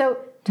 So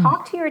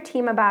talk to your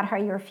team about how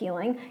you're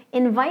feeling,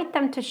 invite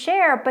them to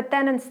share, but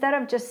then instead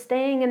of just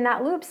staying in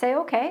that loop, say,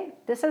 okay,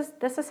 this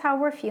is how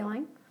we're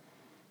feeling.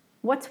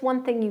 What's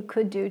one thing you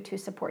could do to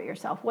support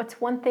yourself?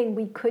 What's one thing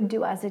we could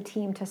do as a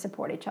team to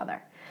support each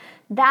other?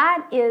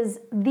 That is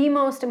the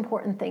most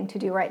important thing to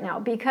do right now,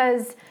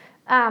 because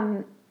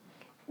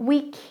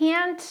we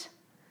can't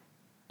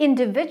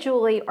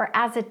individually or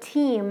as a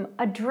team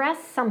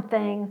address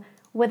something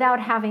without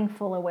having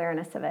full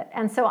awareness of it.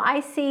 And so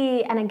I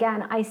see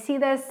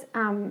this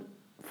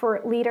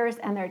for leaders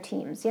and their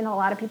teams. A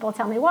lot of people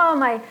tell me, well,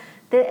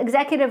 the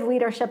executive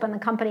leadership in the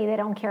company, they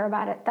don't care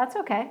about it. That's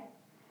okay.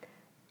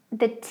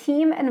 The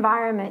team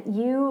environment,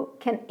 you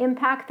can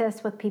impact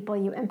this with people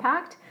you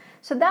impact.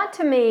 So that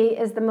to me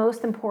is the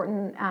most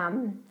important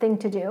thing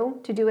to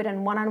do it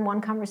in one-on-one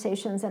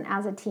conversations and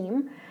as a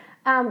team.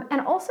 And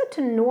also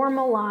to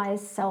normalize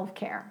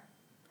self-care.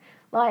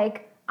 I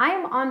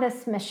am on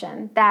this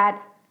mission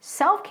that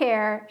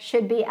self-care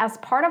should be as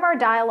part of our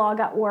dialogue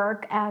at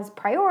work as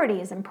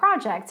priorities and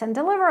projects and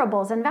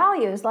deliverables and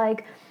values.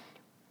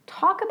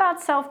 Talk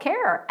about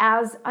self-care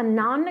as a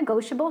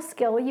non-negotiable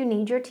skill you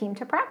need your team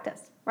to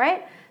practice,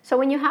 right? So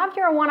when you have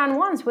your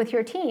one-on-ones with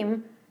your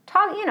team,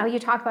 you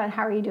talk about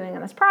how are you doing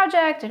on this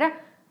project?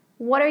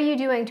 What are you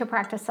doing to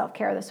practice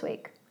self-care this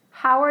week?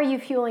 How are you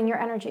fueling your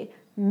energy?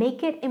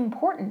 Make it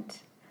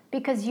important,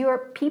 because your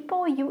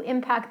people you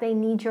impact, they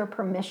need your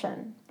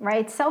permission,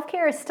 right?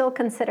 Self-care is still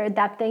considered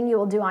that thing you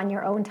will do on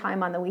your own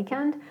time on the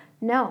weekend.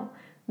 No,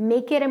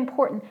 make it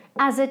important.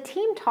 As a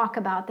team, talk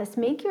about this.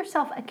 Make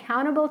yourself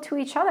accountable to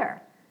each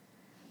other,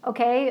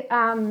 okay?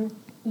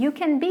 You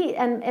can be,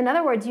 and in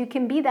other words, you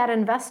can be that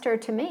investor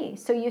to me.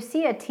 So you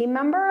see a team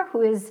member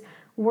who is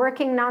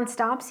working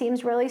nonstop,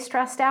 seems really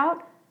stressed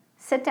out,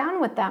 sit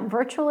down with them,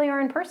 virtually or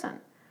in person.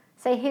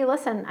 Say, hey,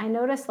 listen, I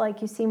noticed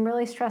you seem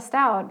really stressed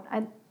out.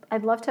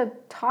 I'd love to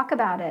talk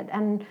about it.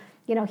 And,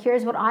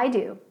 here's what I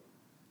do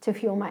to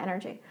fuel my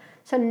energy.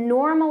 So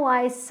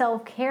normalize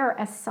self-care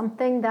as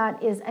something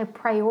that is a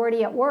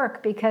priority at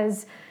work,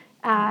 because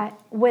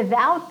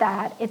without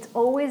that, it's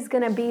always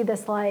going to be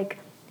this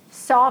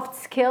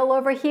soft skill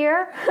over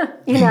here,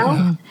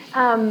 And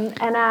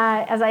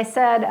as I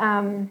said,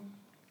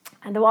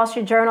 the Wall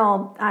Street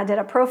Journal did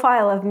a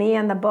profile of me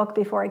in the book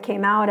before it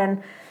came out.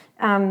 And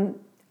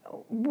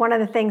one of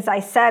the things I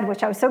said,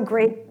 which I was so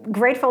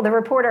grateful the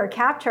reporter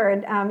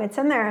captured, it's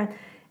in there,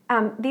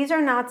 these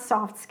are not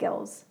soft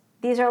skills.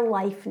 These are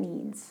life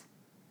needs.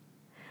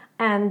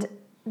 And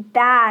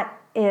that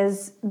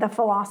is the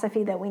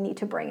philosophy that we need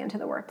to bring into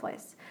the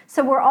workplace.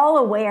 So we're all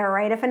aware,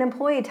 right? If an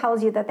employee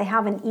tells you that they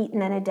haven't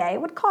eaten in a day,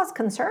 it would cause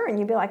concern.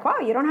 You'd be like, wow,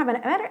 you don't have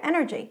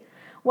energy.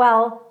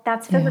 Well,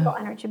 that's physical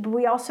energy, but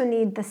we also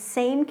need the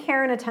same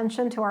care and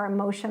attention to our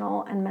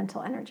emotional and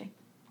mental energy.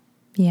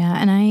 Yeah,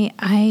 and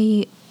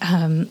I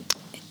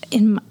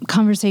in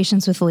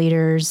conversations with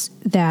leaders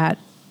that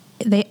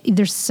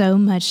there's so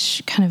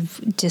much kind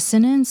of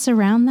dissonance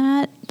around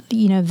that.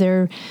 You know,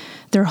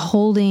 they're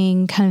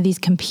holding kind of these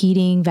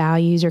competing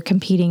values or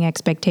competing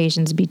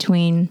expectations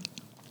between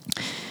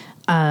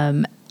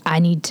I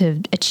need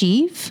to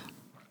achieve,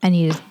 I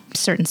need a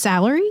certain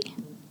salary,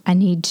 I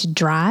need to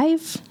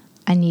drive,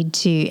 I need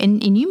to,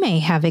 and you may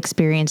have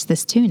experienced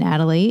this too,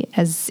 Nataly,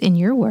 as in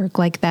your work,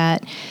 like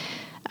that.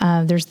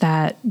 There's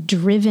that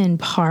driven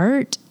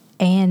part,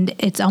 and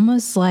it's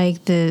almost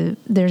like there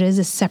is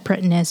a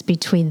separateness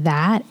between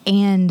that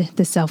and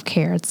the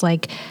self-care. It's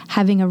like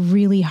having a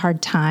really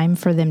hard time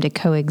for them to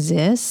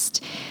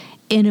coexist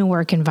in a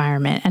work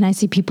environment. And I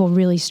see people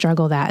really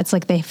struggle that. It's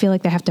like they feel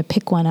like they have to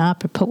pick one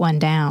up or put one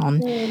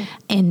down,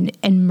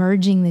 and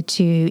merging the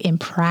two in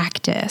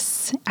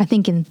practice. I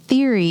think in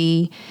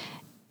theory,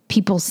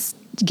 people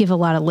give a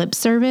lot of lip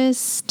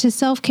service to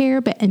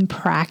self-care, but in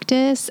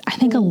practice, I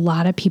think a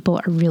lot of people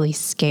are really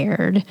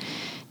scared.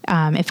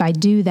 If I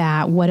do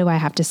that, what do I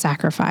have to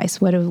sacrifice?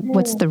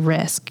 What's the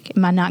risk?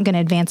 Am I not going to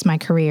advance my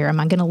career? Am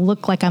I going to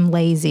look like I'm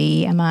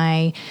lazy? Am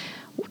I,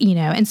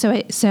 and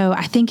so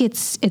I think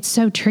it's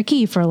so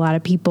tricky for a lot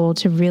of people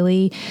to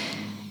really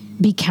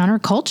be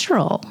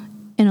countercultural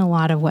in a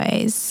lot of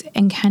ways,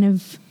 and kind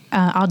of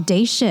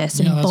audacious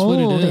and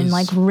bold and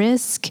like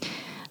risk.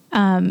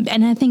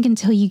 And I think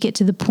until you get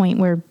to the point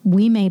where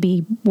we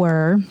maybe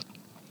were,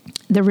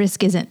 the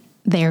risk isn't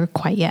there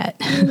quite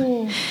yet.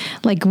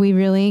 Like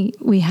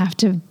we have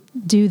to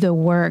do the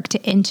work to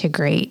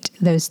integrate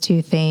those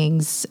two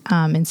things.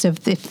 And so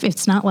if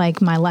it's not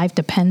like my life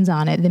depends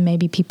on it, then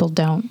maybe people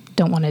don't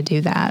want to do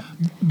that.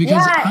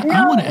 Because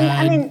I want to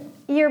add. I mean,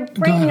 you're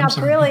bringing up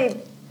really,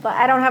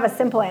 I don't have a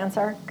simple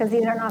answer because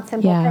these are not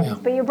simple things,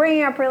 but you're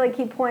bringing up really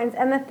key points.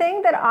 And the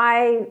thing that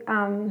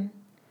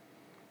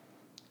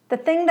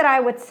I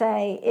would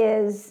say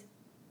is,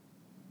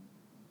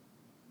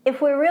 if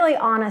we're really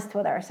honest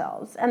with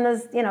ourselves, and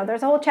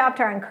there's a whole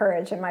chapter on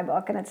courage in my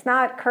book, and it's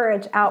not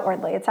courage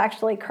outwardly, it's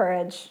actually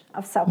courage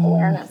of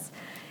self-awareness.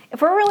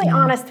 If we're really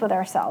honest with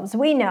ourselves,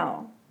 we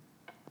know,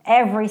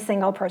 every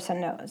single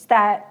person knows,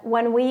 that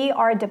when we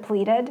are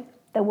depleted,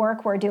 the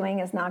work we're doing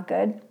is not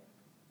good.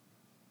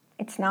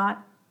 It's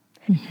not.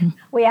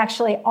 We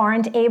actually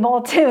aren't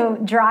able to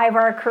drive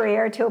our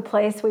career to a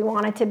place we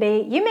want it to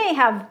be. You may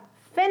have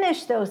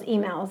finished those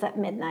emails at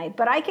midnight,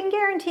 but I can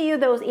guarantee you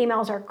those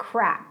emails are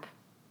crap.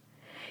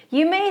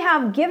 You may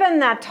have given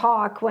that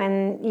talk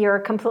when you're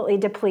completely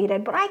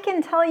depleted, but I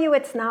can tell you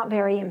it's not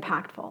very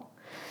impactful.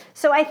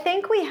 So I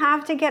think we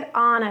have to get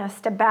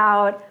honest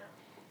about,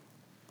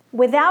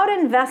 without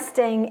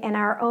investing in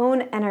our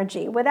own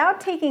energy,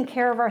 without taking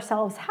care of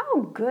ourselves,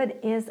 how good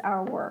is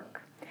our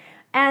work?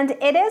 And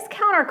it is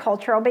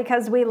countercultural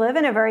because we live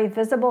in a very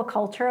visible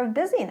culture of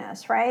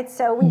busyness, right?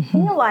 So we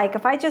feel like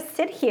if I just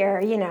sit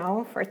here,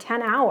 for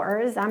 10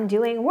 hours, I'm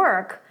doing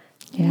work.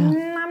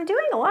 I'm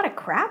doing a lot of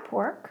crap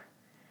work.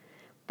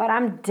 But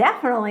I'm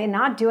definitely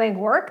not doing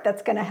work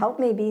that's going to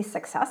help me be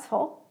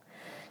successful.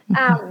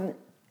 And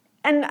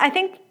I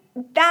think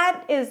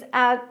that is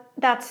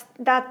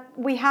that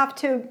we have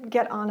to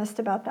get honest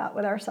about that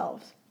with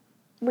ourselves.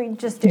 We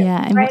just do.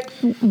 Yeah, and right?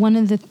 One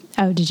of the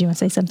did you want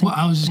to say something? Well,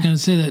 I was just going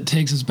to say that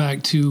takes us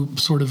back to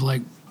sort of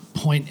like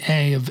point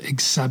A of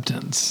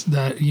acceptance,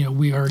 that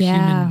we are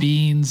human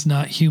beings,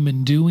 not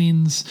human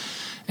doings.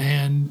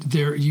 And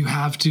there, you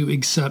have to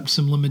accept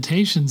some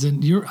limitations.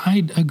 And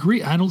I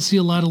agree. I don't see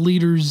a lot of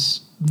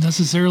leaders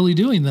necessarily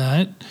doing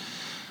that.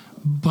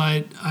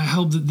 But I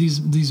hope that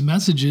these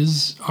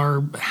messages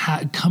are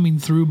coming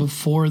through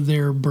before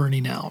they're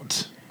burning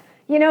out.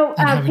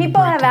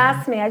 People have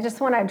asked me, I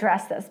just want to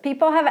address this.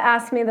 People have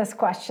asked me this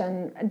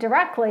question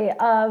directly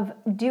of,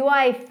 do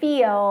I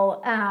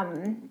feel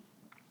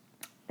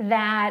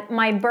that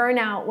my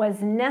burnout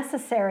was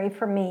necessary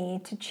for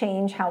me to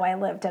change how I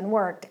lived and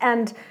worked?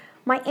 And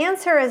my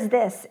answer is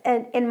this.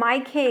 In my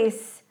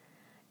case,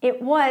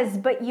 it was,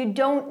 but you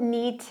don't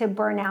need to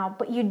burn out,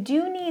 but you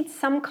do need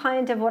some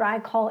kind of what I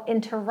call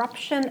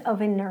interruption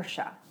of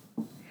inertia.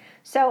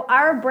 So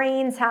our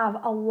brains have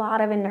a lot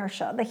of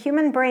inertia. The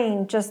human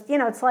brain just,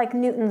 it's like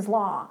Newton's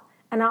law.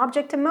 An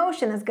object in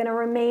motion is going to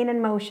remain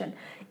in motion.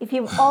 If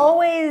you've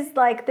always,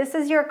 this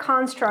is your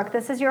construct,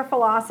 this is your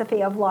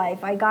philosophy of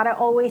life, I got to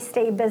always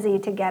stay busy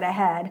to get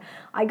ahead.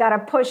 I got to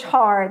push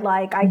hard,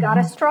 I got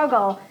to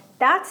struggle.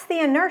 That's the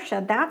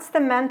inertia. That's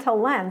the mental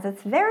lens.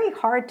 It's very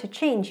hard to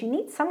change. You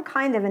need some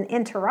kind of an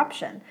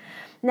interruption.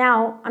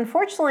 Now,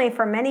 unfortunately,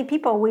 for many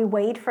people, we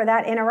wait for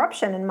that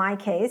interruption. In my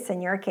case,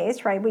 in your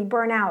case, right, we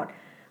burn out.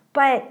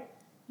 But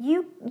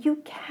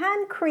you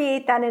can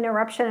create that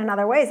interruption in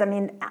other ways. I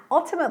mean,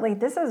 ultimately,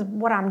 this is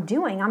what I'm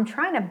doing. I'm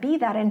trying to be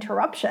that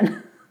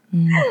interruption.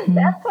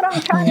 That's what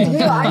I'm trying to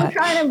do. I'm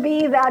trying to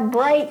be that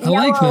bright,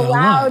 yellow,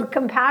 loud,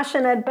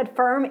 compassionate, but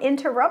firm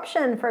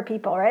interruption for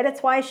people, right?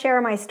 It's why I share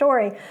my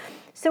story.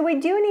 So we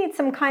do need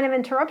some kind of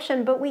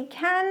interruption, but we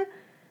can,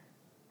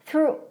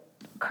 through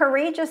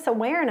courageous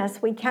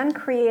awareness, we can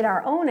create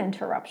our own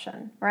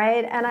interruption,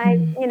 right? And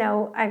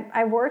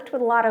I worked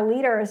with a lot of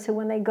leaders who,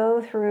 when they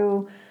go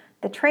through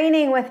the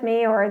training with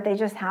me, or they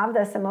just have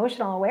this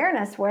emotional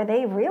awareness where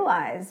they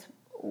realize,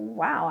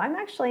 wow, I'm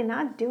actually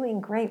not doing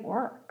great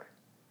work.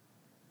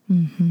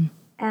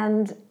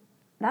 And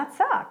that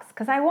sucks,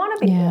 because I want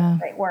to be doing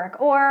great work.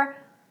 Or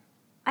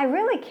I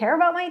really care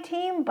about my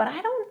team, but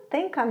I don't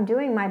think I'm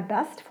doing my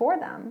best for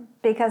them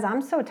because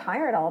I'm so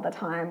tired all the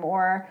time,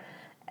 or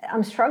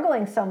I'm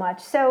struggling so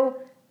much. So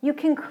you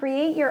can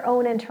create your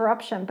own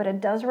interruption, but it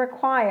does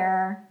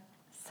require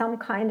some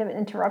kind of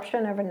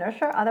interruption of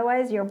inertia.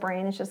 Otherwise, your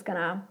brain is just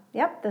gonna,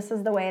 yep, this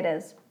is the way it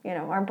is.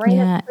 Our brain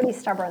is pretty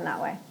stubborn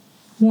that way.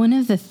 One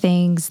of the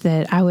things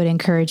that I would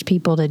encourage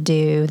people to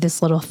do,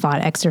 this little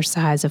thought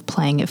exercise of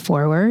playing it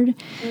forward,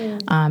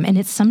 and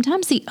it's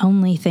sometimes the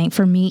only thing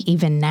for me,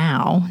 even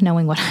now,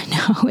 knowing what I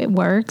know, it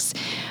works,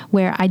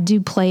 where I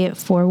do play it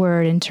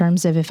forward in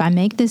terms of, if I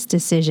make this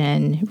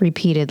decision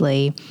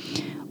repeatedly,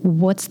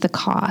 what's the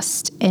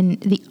cost? And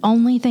the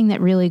only thing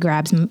that really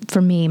grabs,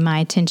 for me, my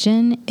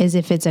attention is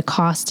if it's a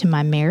cost to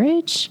my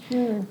marriage,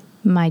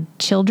 my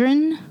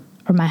children,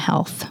 or my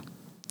health.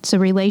 So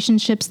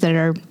relationships that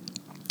are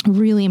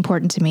really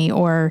important to me,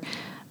 or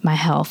my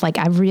health. Like,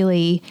 I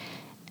really,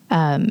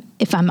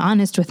 if I'm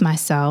honest with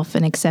myself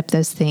and accept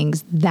those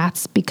things,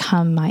 that's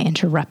become my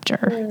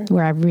interrupter,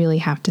 where I really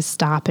have to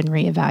stop and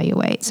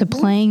reevaluate. So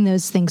playing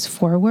those things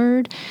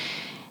forward,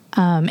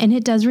 and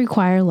it does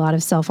require a lot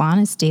of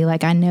self-honesty.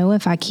 Like, I know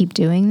if I keep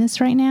doing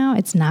this right now,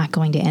 it's not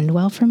going to end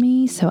well for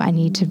me. So I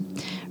need to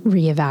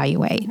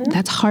reevaluate.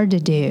 That's hard to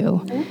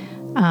do.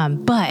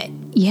 But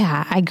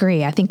yeah, I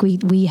agree. I think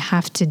we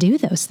have to do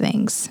those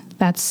things.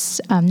 That's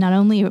not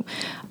only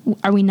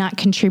are we not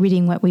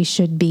contributing what we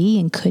should be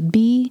and could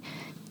be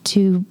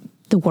to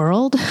the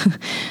world,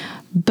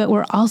 but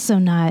we're also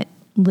not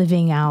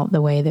living out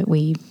the way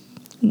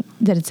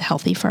that it's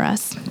healthy for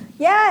us.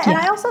 Yeah, and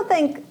I also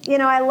think,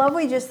 I love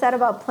what you just said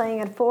about playing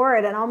it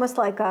forward, and almost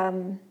like,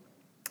 I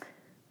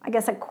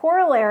guess a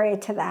corollary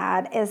to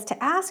that is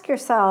to ask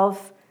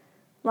yourself,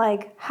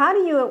 like, how do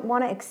you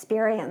want to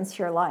experience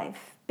your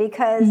life?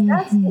 Because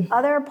that's the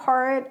other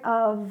part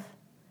of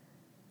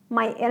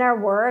my inner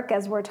work,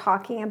 as we're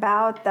talking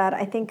about, that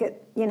I think,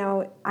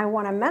 I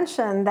want to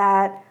mention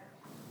that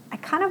I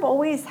kind of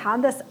always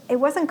had this, it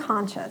wasn't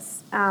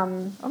conscious,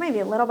 or maybe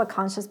a little bit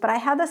conscious, but I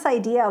had this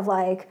idea of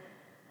like,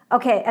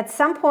 okay, at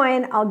some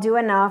point I'll do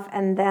enough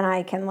and then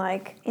I can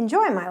like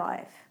enjoy my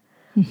life.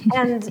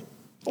 And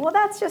well,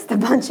 that's just a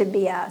bunch of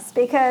BS,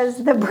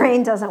 because the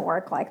brain doesn't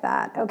work like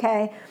that,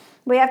 okay?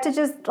 We have to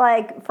just,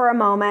 like, for a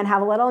moment,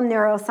 have a little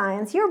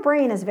neuroscience. Your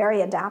brain is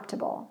very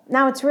adaptable.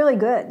 Now, it's really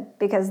good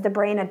because the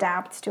brain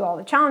adapts to all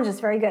the challenges,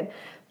 very good.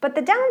 But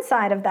the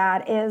downside of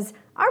that is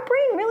our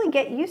brain really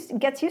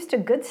gets used to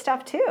good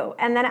stuff too.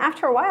 And then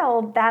after a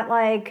while, that,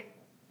 like,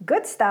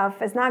 good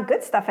stuff is not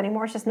good stuff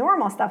anymore. It's just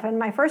normal stuff. In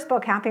my first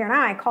book, Happier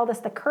Now, I call this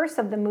the curse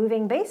of the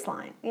moving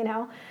baseline.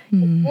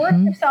 You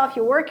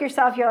work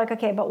yourself, you're like,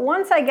 okay, but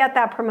once I get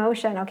that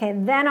promotion, okay,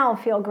 then I'll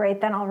feel great,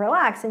 then I'll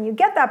relax. And you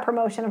get that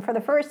promotion, and for the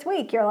first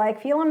week, you're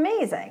like, feel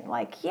amazing.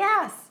 Like,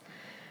 yes.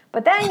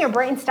 But then your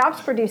brain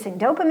stops producing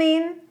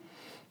dopamine.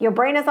 Your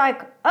brain is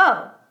like,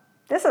 oh,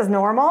 this is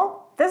normal.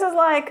 This is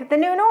like the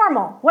new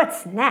normal.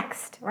 What's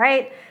next,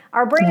 right?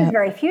 Our brain is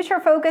very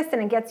future focused,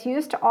 and it gets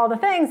used to all the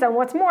things. And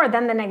what's more,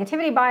 then the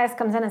negativity bias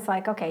comes in. It's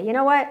like, okay, you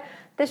know what?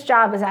 This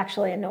job is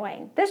actually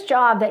annoying. This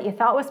job that you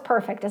thought was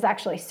perfect is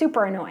actually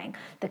super annoying.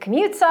 The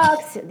commute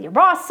sucks. Your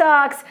boss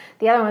sucks.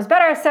 The other one was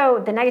better.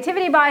 So the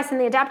negativity bias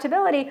and the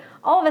adaptability,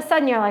 all of a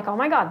sudden you're like, oh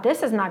my God,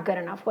 this is not good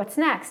enough. What's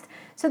next?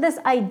 So this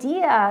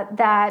idea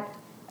that,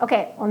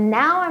 okay, well,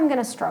 now I'm going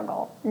to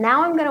struggle.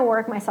 Now I'm going to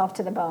work myself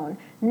to the bone.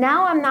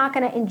 Now I'm not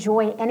going to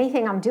enjoy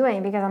anything I'm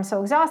doing because I'm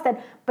so exhausted.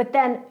 But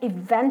then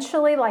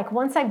eventually, like,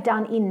 once I've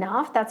done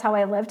enough, that's how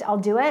I lived, I'll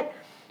do it.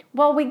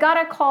 Well, we got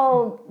to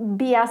call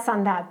BS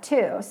on that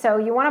too. So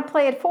you want to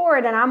play it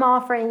forward, and I'm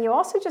offering you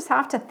also just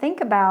have to think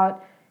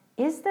about,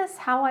 is this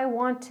how I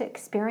want to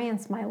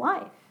experience my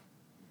life?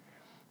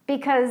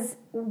 Because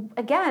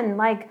again,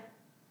 like,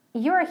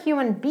 you're a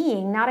human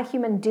being, not a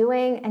human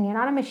doing, and you're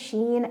not a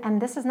machine,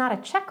 and this is not a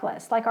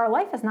checklist. Like, our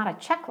life is not a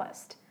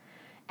checklist.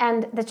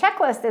 And the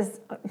checklist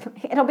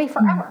it'll be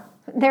forever.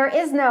 There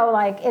is no,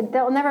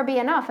 there'll never be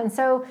enough. And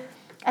so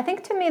I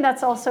think, to me,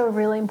 that's also a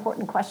really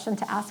important question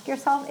to ask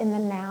yourself in the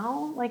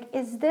now. Like,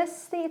 is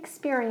this the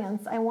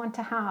experience I want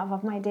to have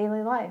of my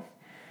daily life?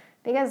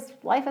 Because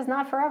life is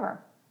not forever.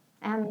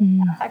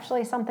 And that's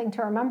actually something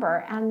to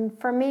remember. And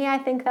for me, I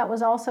think that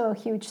was also a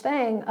huge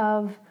thing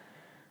of,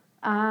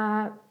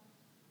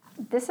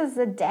 this is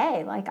a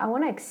day. Like, I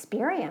want to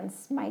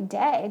experience my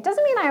day. It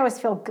doesn't mean I always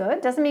feel good.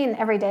 It doesn't mean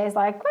every day is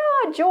like,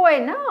 well,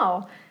 joy.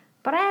 No.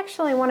 but I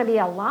actually want to be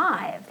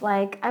alive.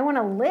 Like, I want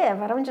to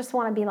live. I don't just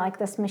want to be like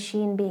this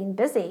machine being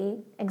busy,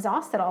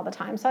 exhausted all the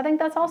time. So I think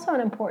that's also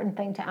an important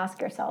thing to ask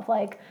yourself.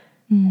 Like,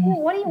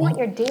 what do you want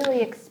your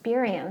daily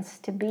experience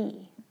to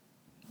be?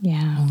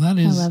 Yeah, well,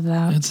 I love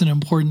that. It's an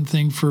important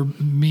thing for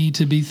me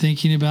to be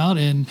thinking about,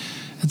 and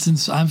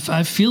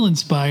I feel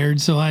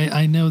inspired, so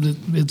I know that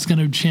it's going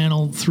to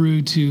channel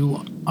through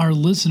to our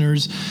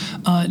listeners.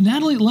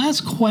 Nataly,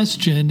 last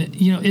question.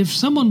 If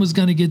someone was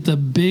going to get the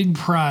big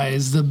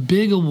prize, the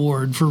big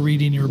award for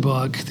reading your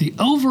book, the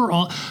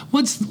overall,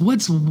 what's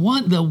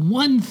the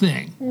one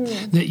thing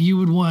that you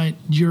would want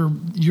your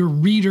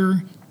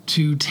reader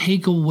to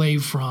take away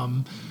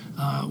from?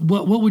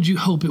 What would you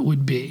hope it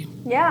would be?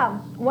 Yeah,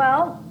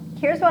 well,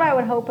 here's what I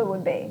would hope it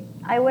would be.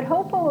 I would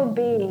hope it would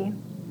be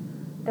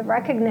the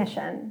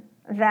recognition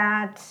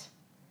that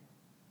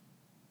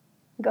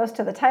goes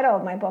to the title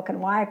of my book and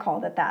why I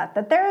called it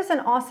that there is an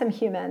awesome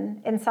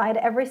human inside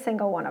every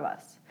single one of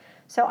us.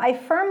 So I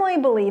firmly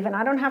believe, and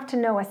I don't have to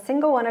know a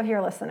single one of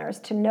your listeners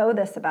to know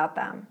this about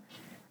them,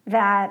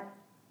 that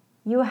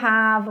we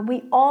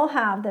all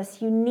have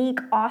this unique,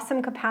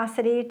 awesome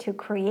capacity to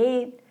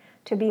create,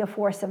 to be a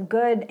force of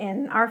good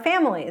in our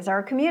families,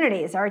 our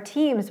communities, our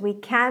teams. We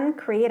can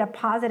create a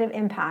positive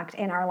impact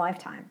in our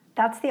lifetime.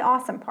 That's the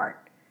awesome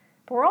part.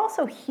 But we're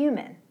also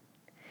human,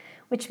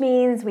 which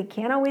means we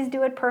can't always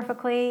do it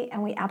perfectly,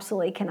 and we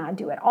absolutely cannot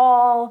do it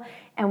all,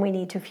 and we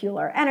need to fuel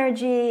our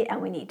energy, and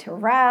we need to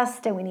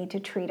rest, and we need to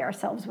treat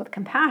ourselves with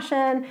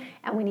compassion,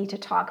 and we need to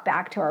talk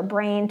back to our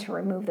brain to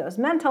remove those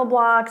mental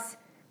blocks.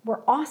 We're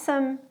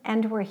awesome,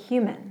 and we're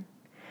human.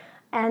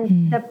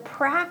 And the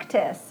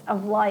practice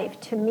of life,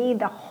 to me,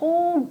 the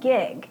whole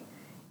gig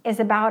is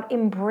about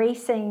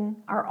embracing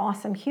our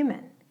awesome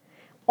human.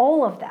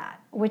 All of that,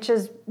 which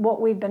is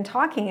what we've been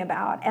talking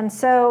about. And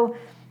so,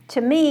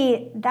 to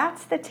me,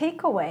 that's the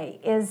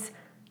takeaway, is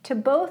to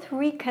both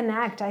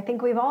reconnect. I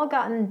think we've all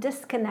gotten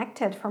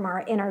disconnected from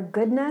our inner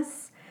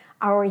goodness,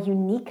 our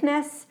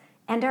uniqueness,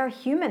 and our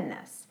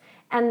humanness.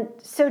 And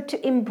so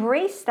to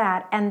embrace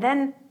that and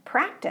then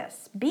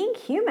practice. Being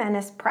human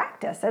is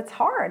practice. It's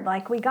hard.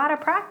 Like, we got to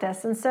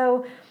practice. And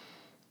so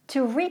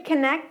to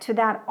reconnect to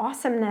that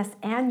awesomeness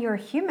and your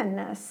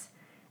humanness,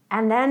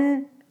 and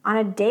then on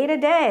a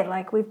day-to-day,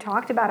 like we've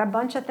talked about a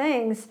bunch of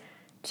things,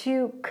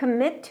 to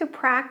commit to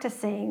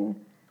practicing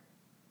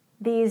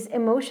these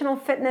emotional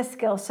fitness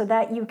skills so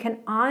that you can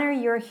honor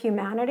your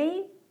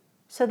humanity,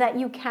 so that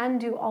you can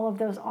do all of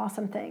those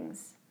awesome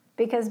things.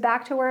 Because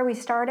back to where we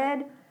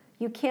started,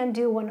 you can't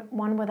do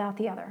one without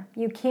the other.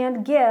 You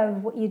can't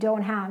give what you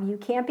don't have. You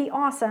can't be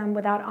awesome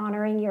without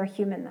honoring your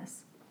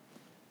humanness.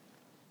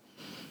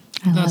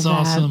 That's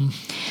awesome.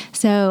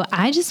 So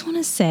I just want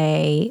to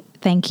say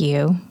thank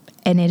you.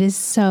 And it is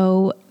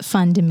so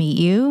fun to meet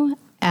you.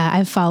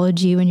 I've followed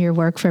you and your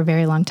work for a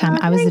very long time.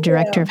 I was the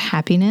director of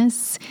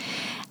happiness.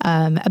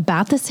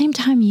 About the same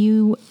time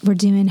you were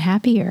doing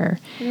Happier.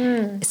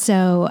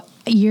 So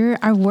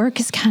our work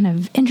is kind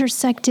of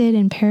intersected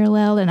and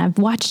paralleled, and I've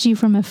watched you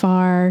from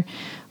afar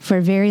for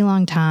a very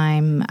long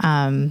time.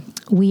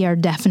 We are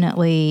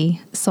definitely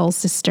soul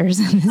sisters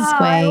in this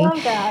way. I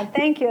love that.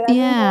 Thank you.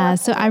 Yeah.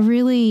 So I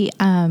really,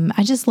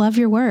 I just love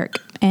your work,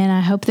 and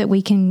I hope that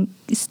we can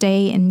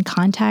stay in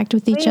contact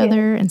with each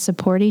other and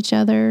support each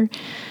other,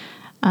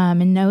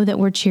 and know that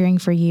we're cheering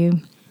for you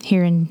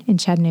here in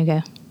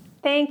Chattanooga.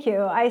 Thank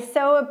you. I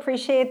so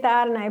appreciate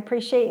that, and I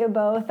appreciate you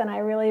both, and I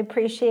really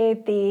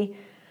appreciate the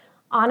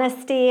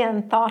honesty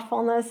and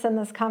thoughtfulness in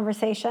this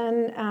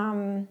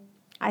conversation.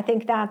 I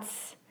think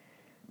that's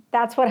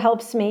what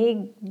helps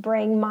me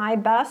bring my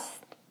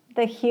best,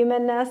 the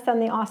humanness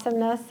and the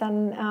awesomeness,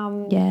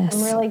 and yes.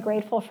 I'm really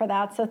grateful for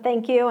that. So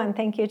thank you, and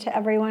thank you to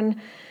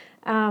everyone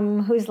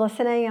who's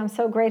listening. I'm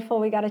so grateful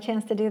we got a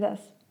chance to do this.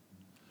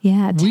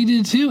 Yeah. We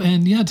did too.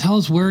 And tell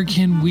us, where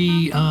can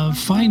we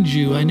find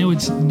you? I know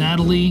it's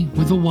Nataly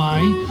with a Y,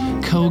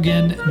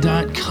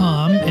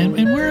 Kogan.com.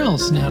 And where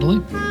else,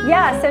 Nataly?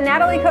 Yeah, so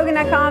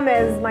NatalyKogan.com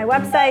is my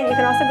website. You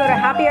can also go to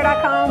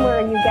Happier.com,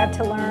 where you get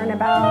to learn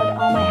about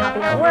all my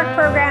Happier work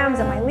programs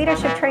and my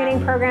leadership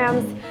training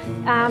programs.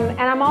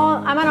 And I'm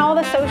on all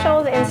the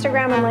socials.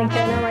 Instagram and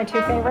LinkedIn are my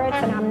two favorites.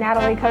 And I'm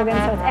Nataly Kogan,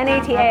 so it's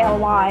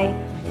Nataly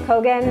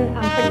Kogan.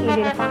 Pretty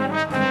easy to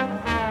find.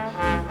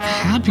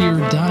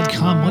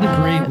 Happier.com. What a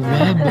great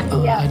web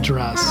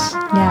address.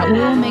 Yeah,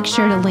 we'll make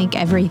sure to link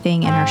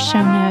everything in our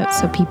show notes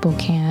so people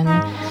can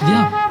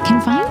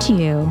find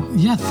you.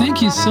 Yeah,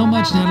 thank you so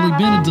much, Nataly.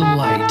 Been a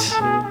delight.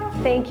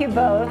 Thank you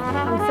both.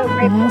 I'm so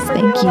grateful for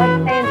you. Let's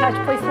stay in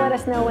touch. Please let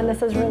us know when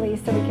this is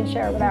released so we can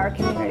share it with our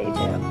community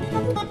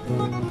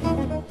too.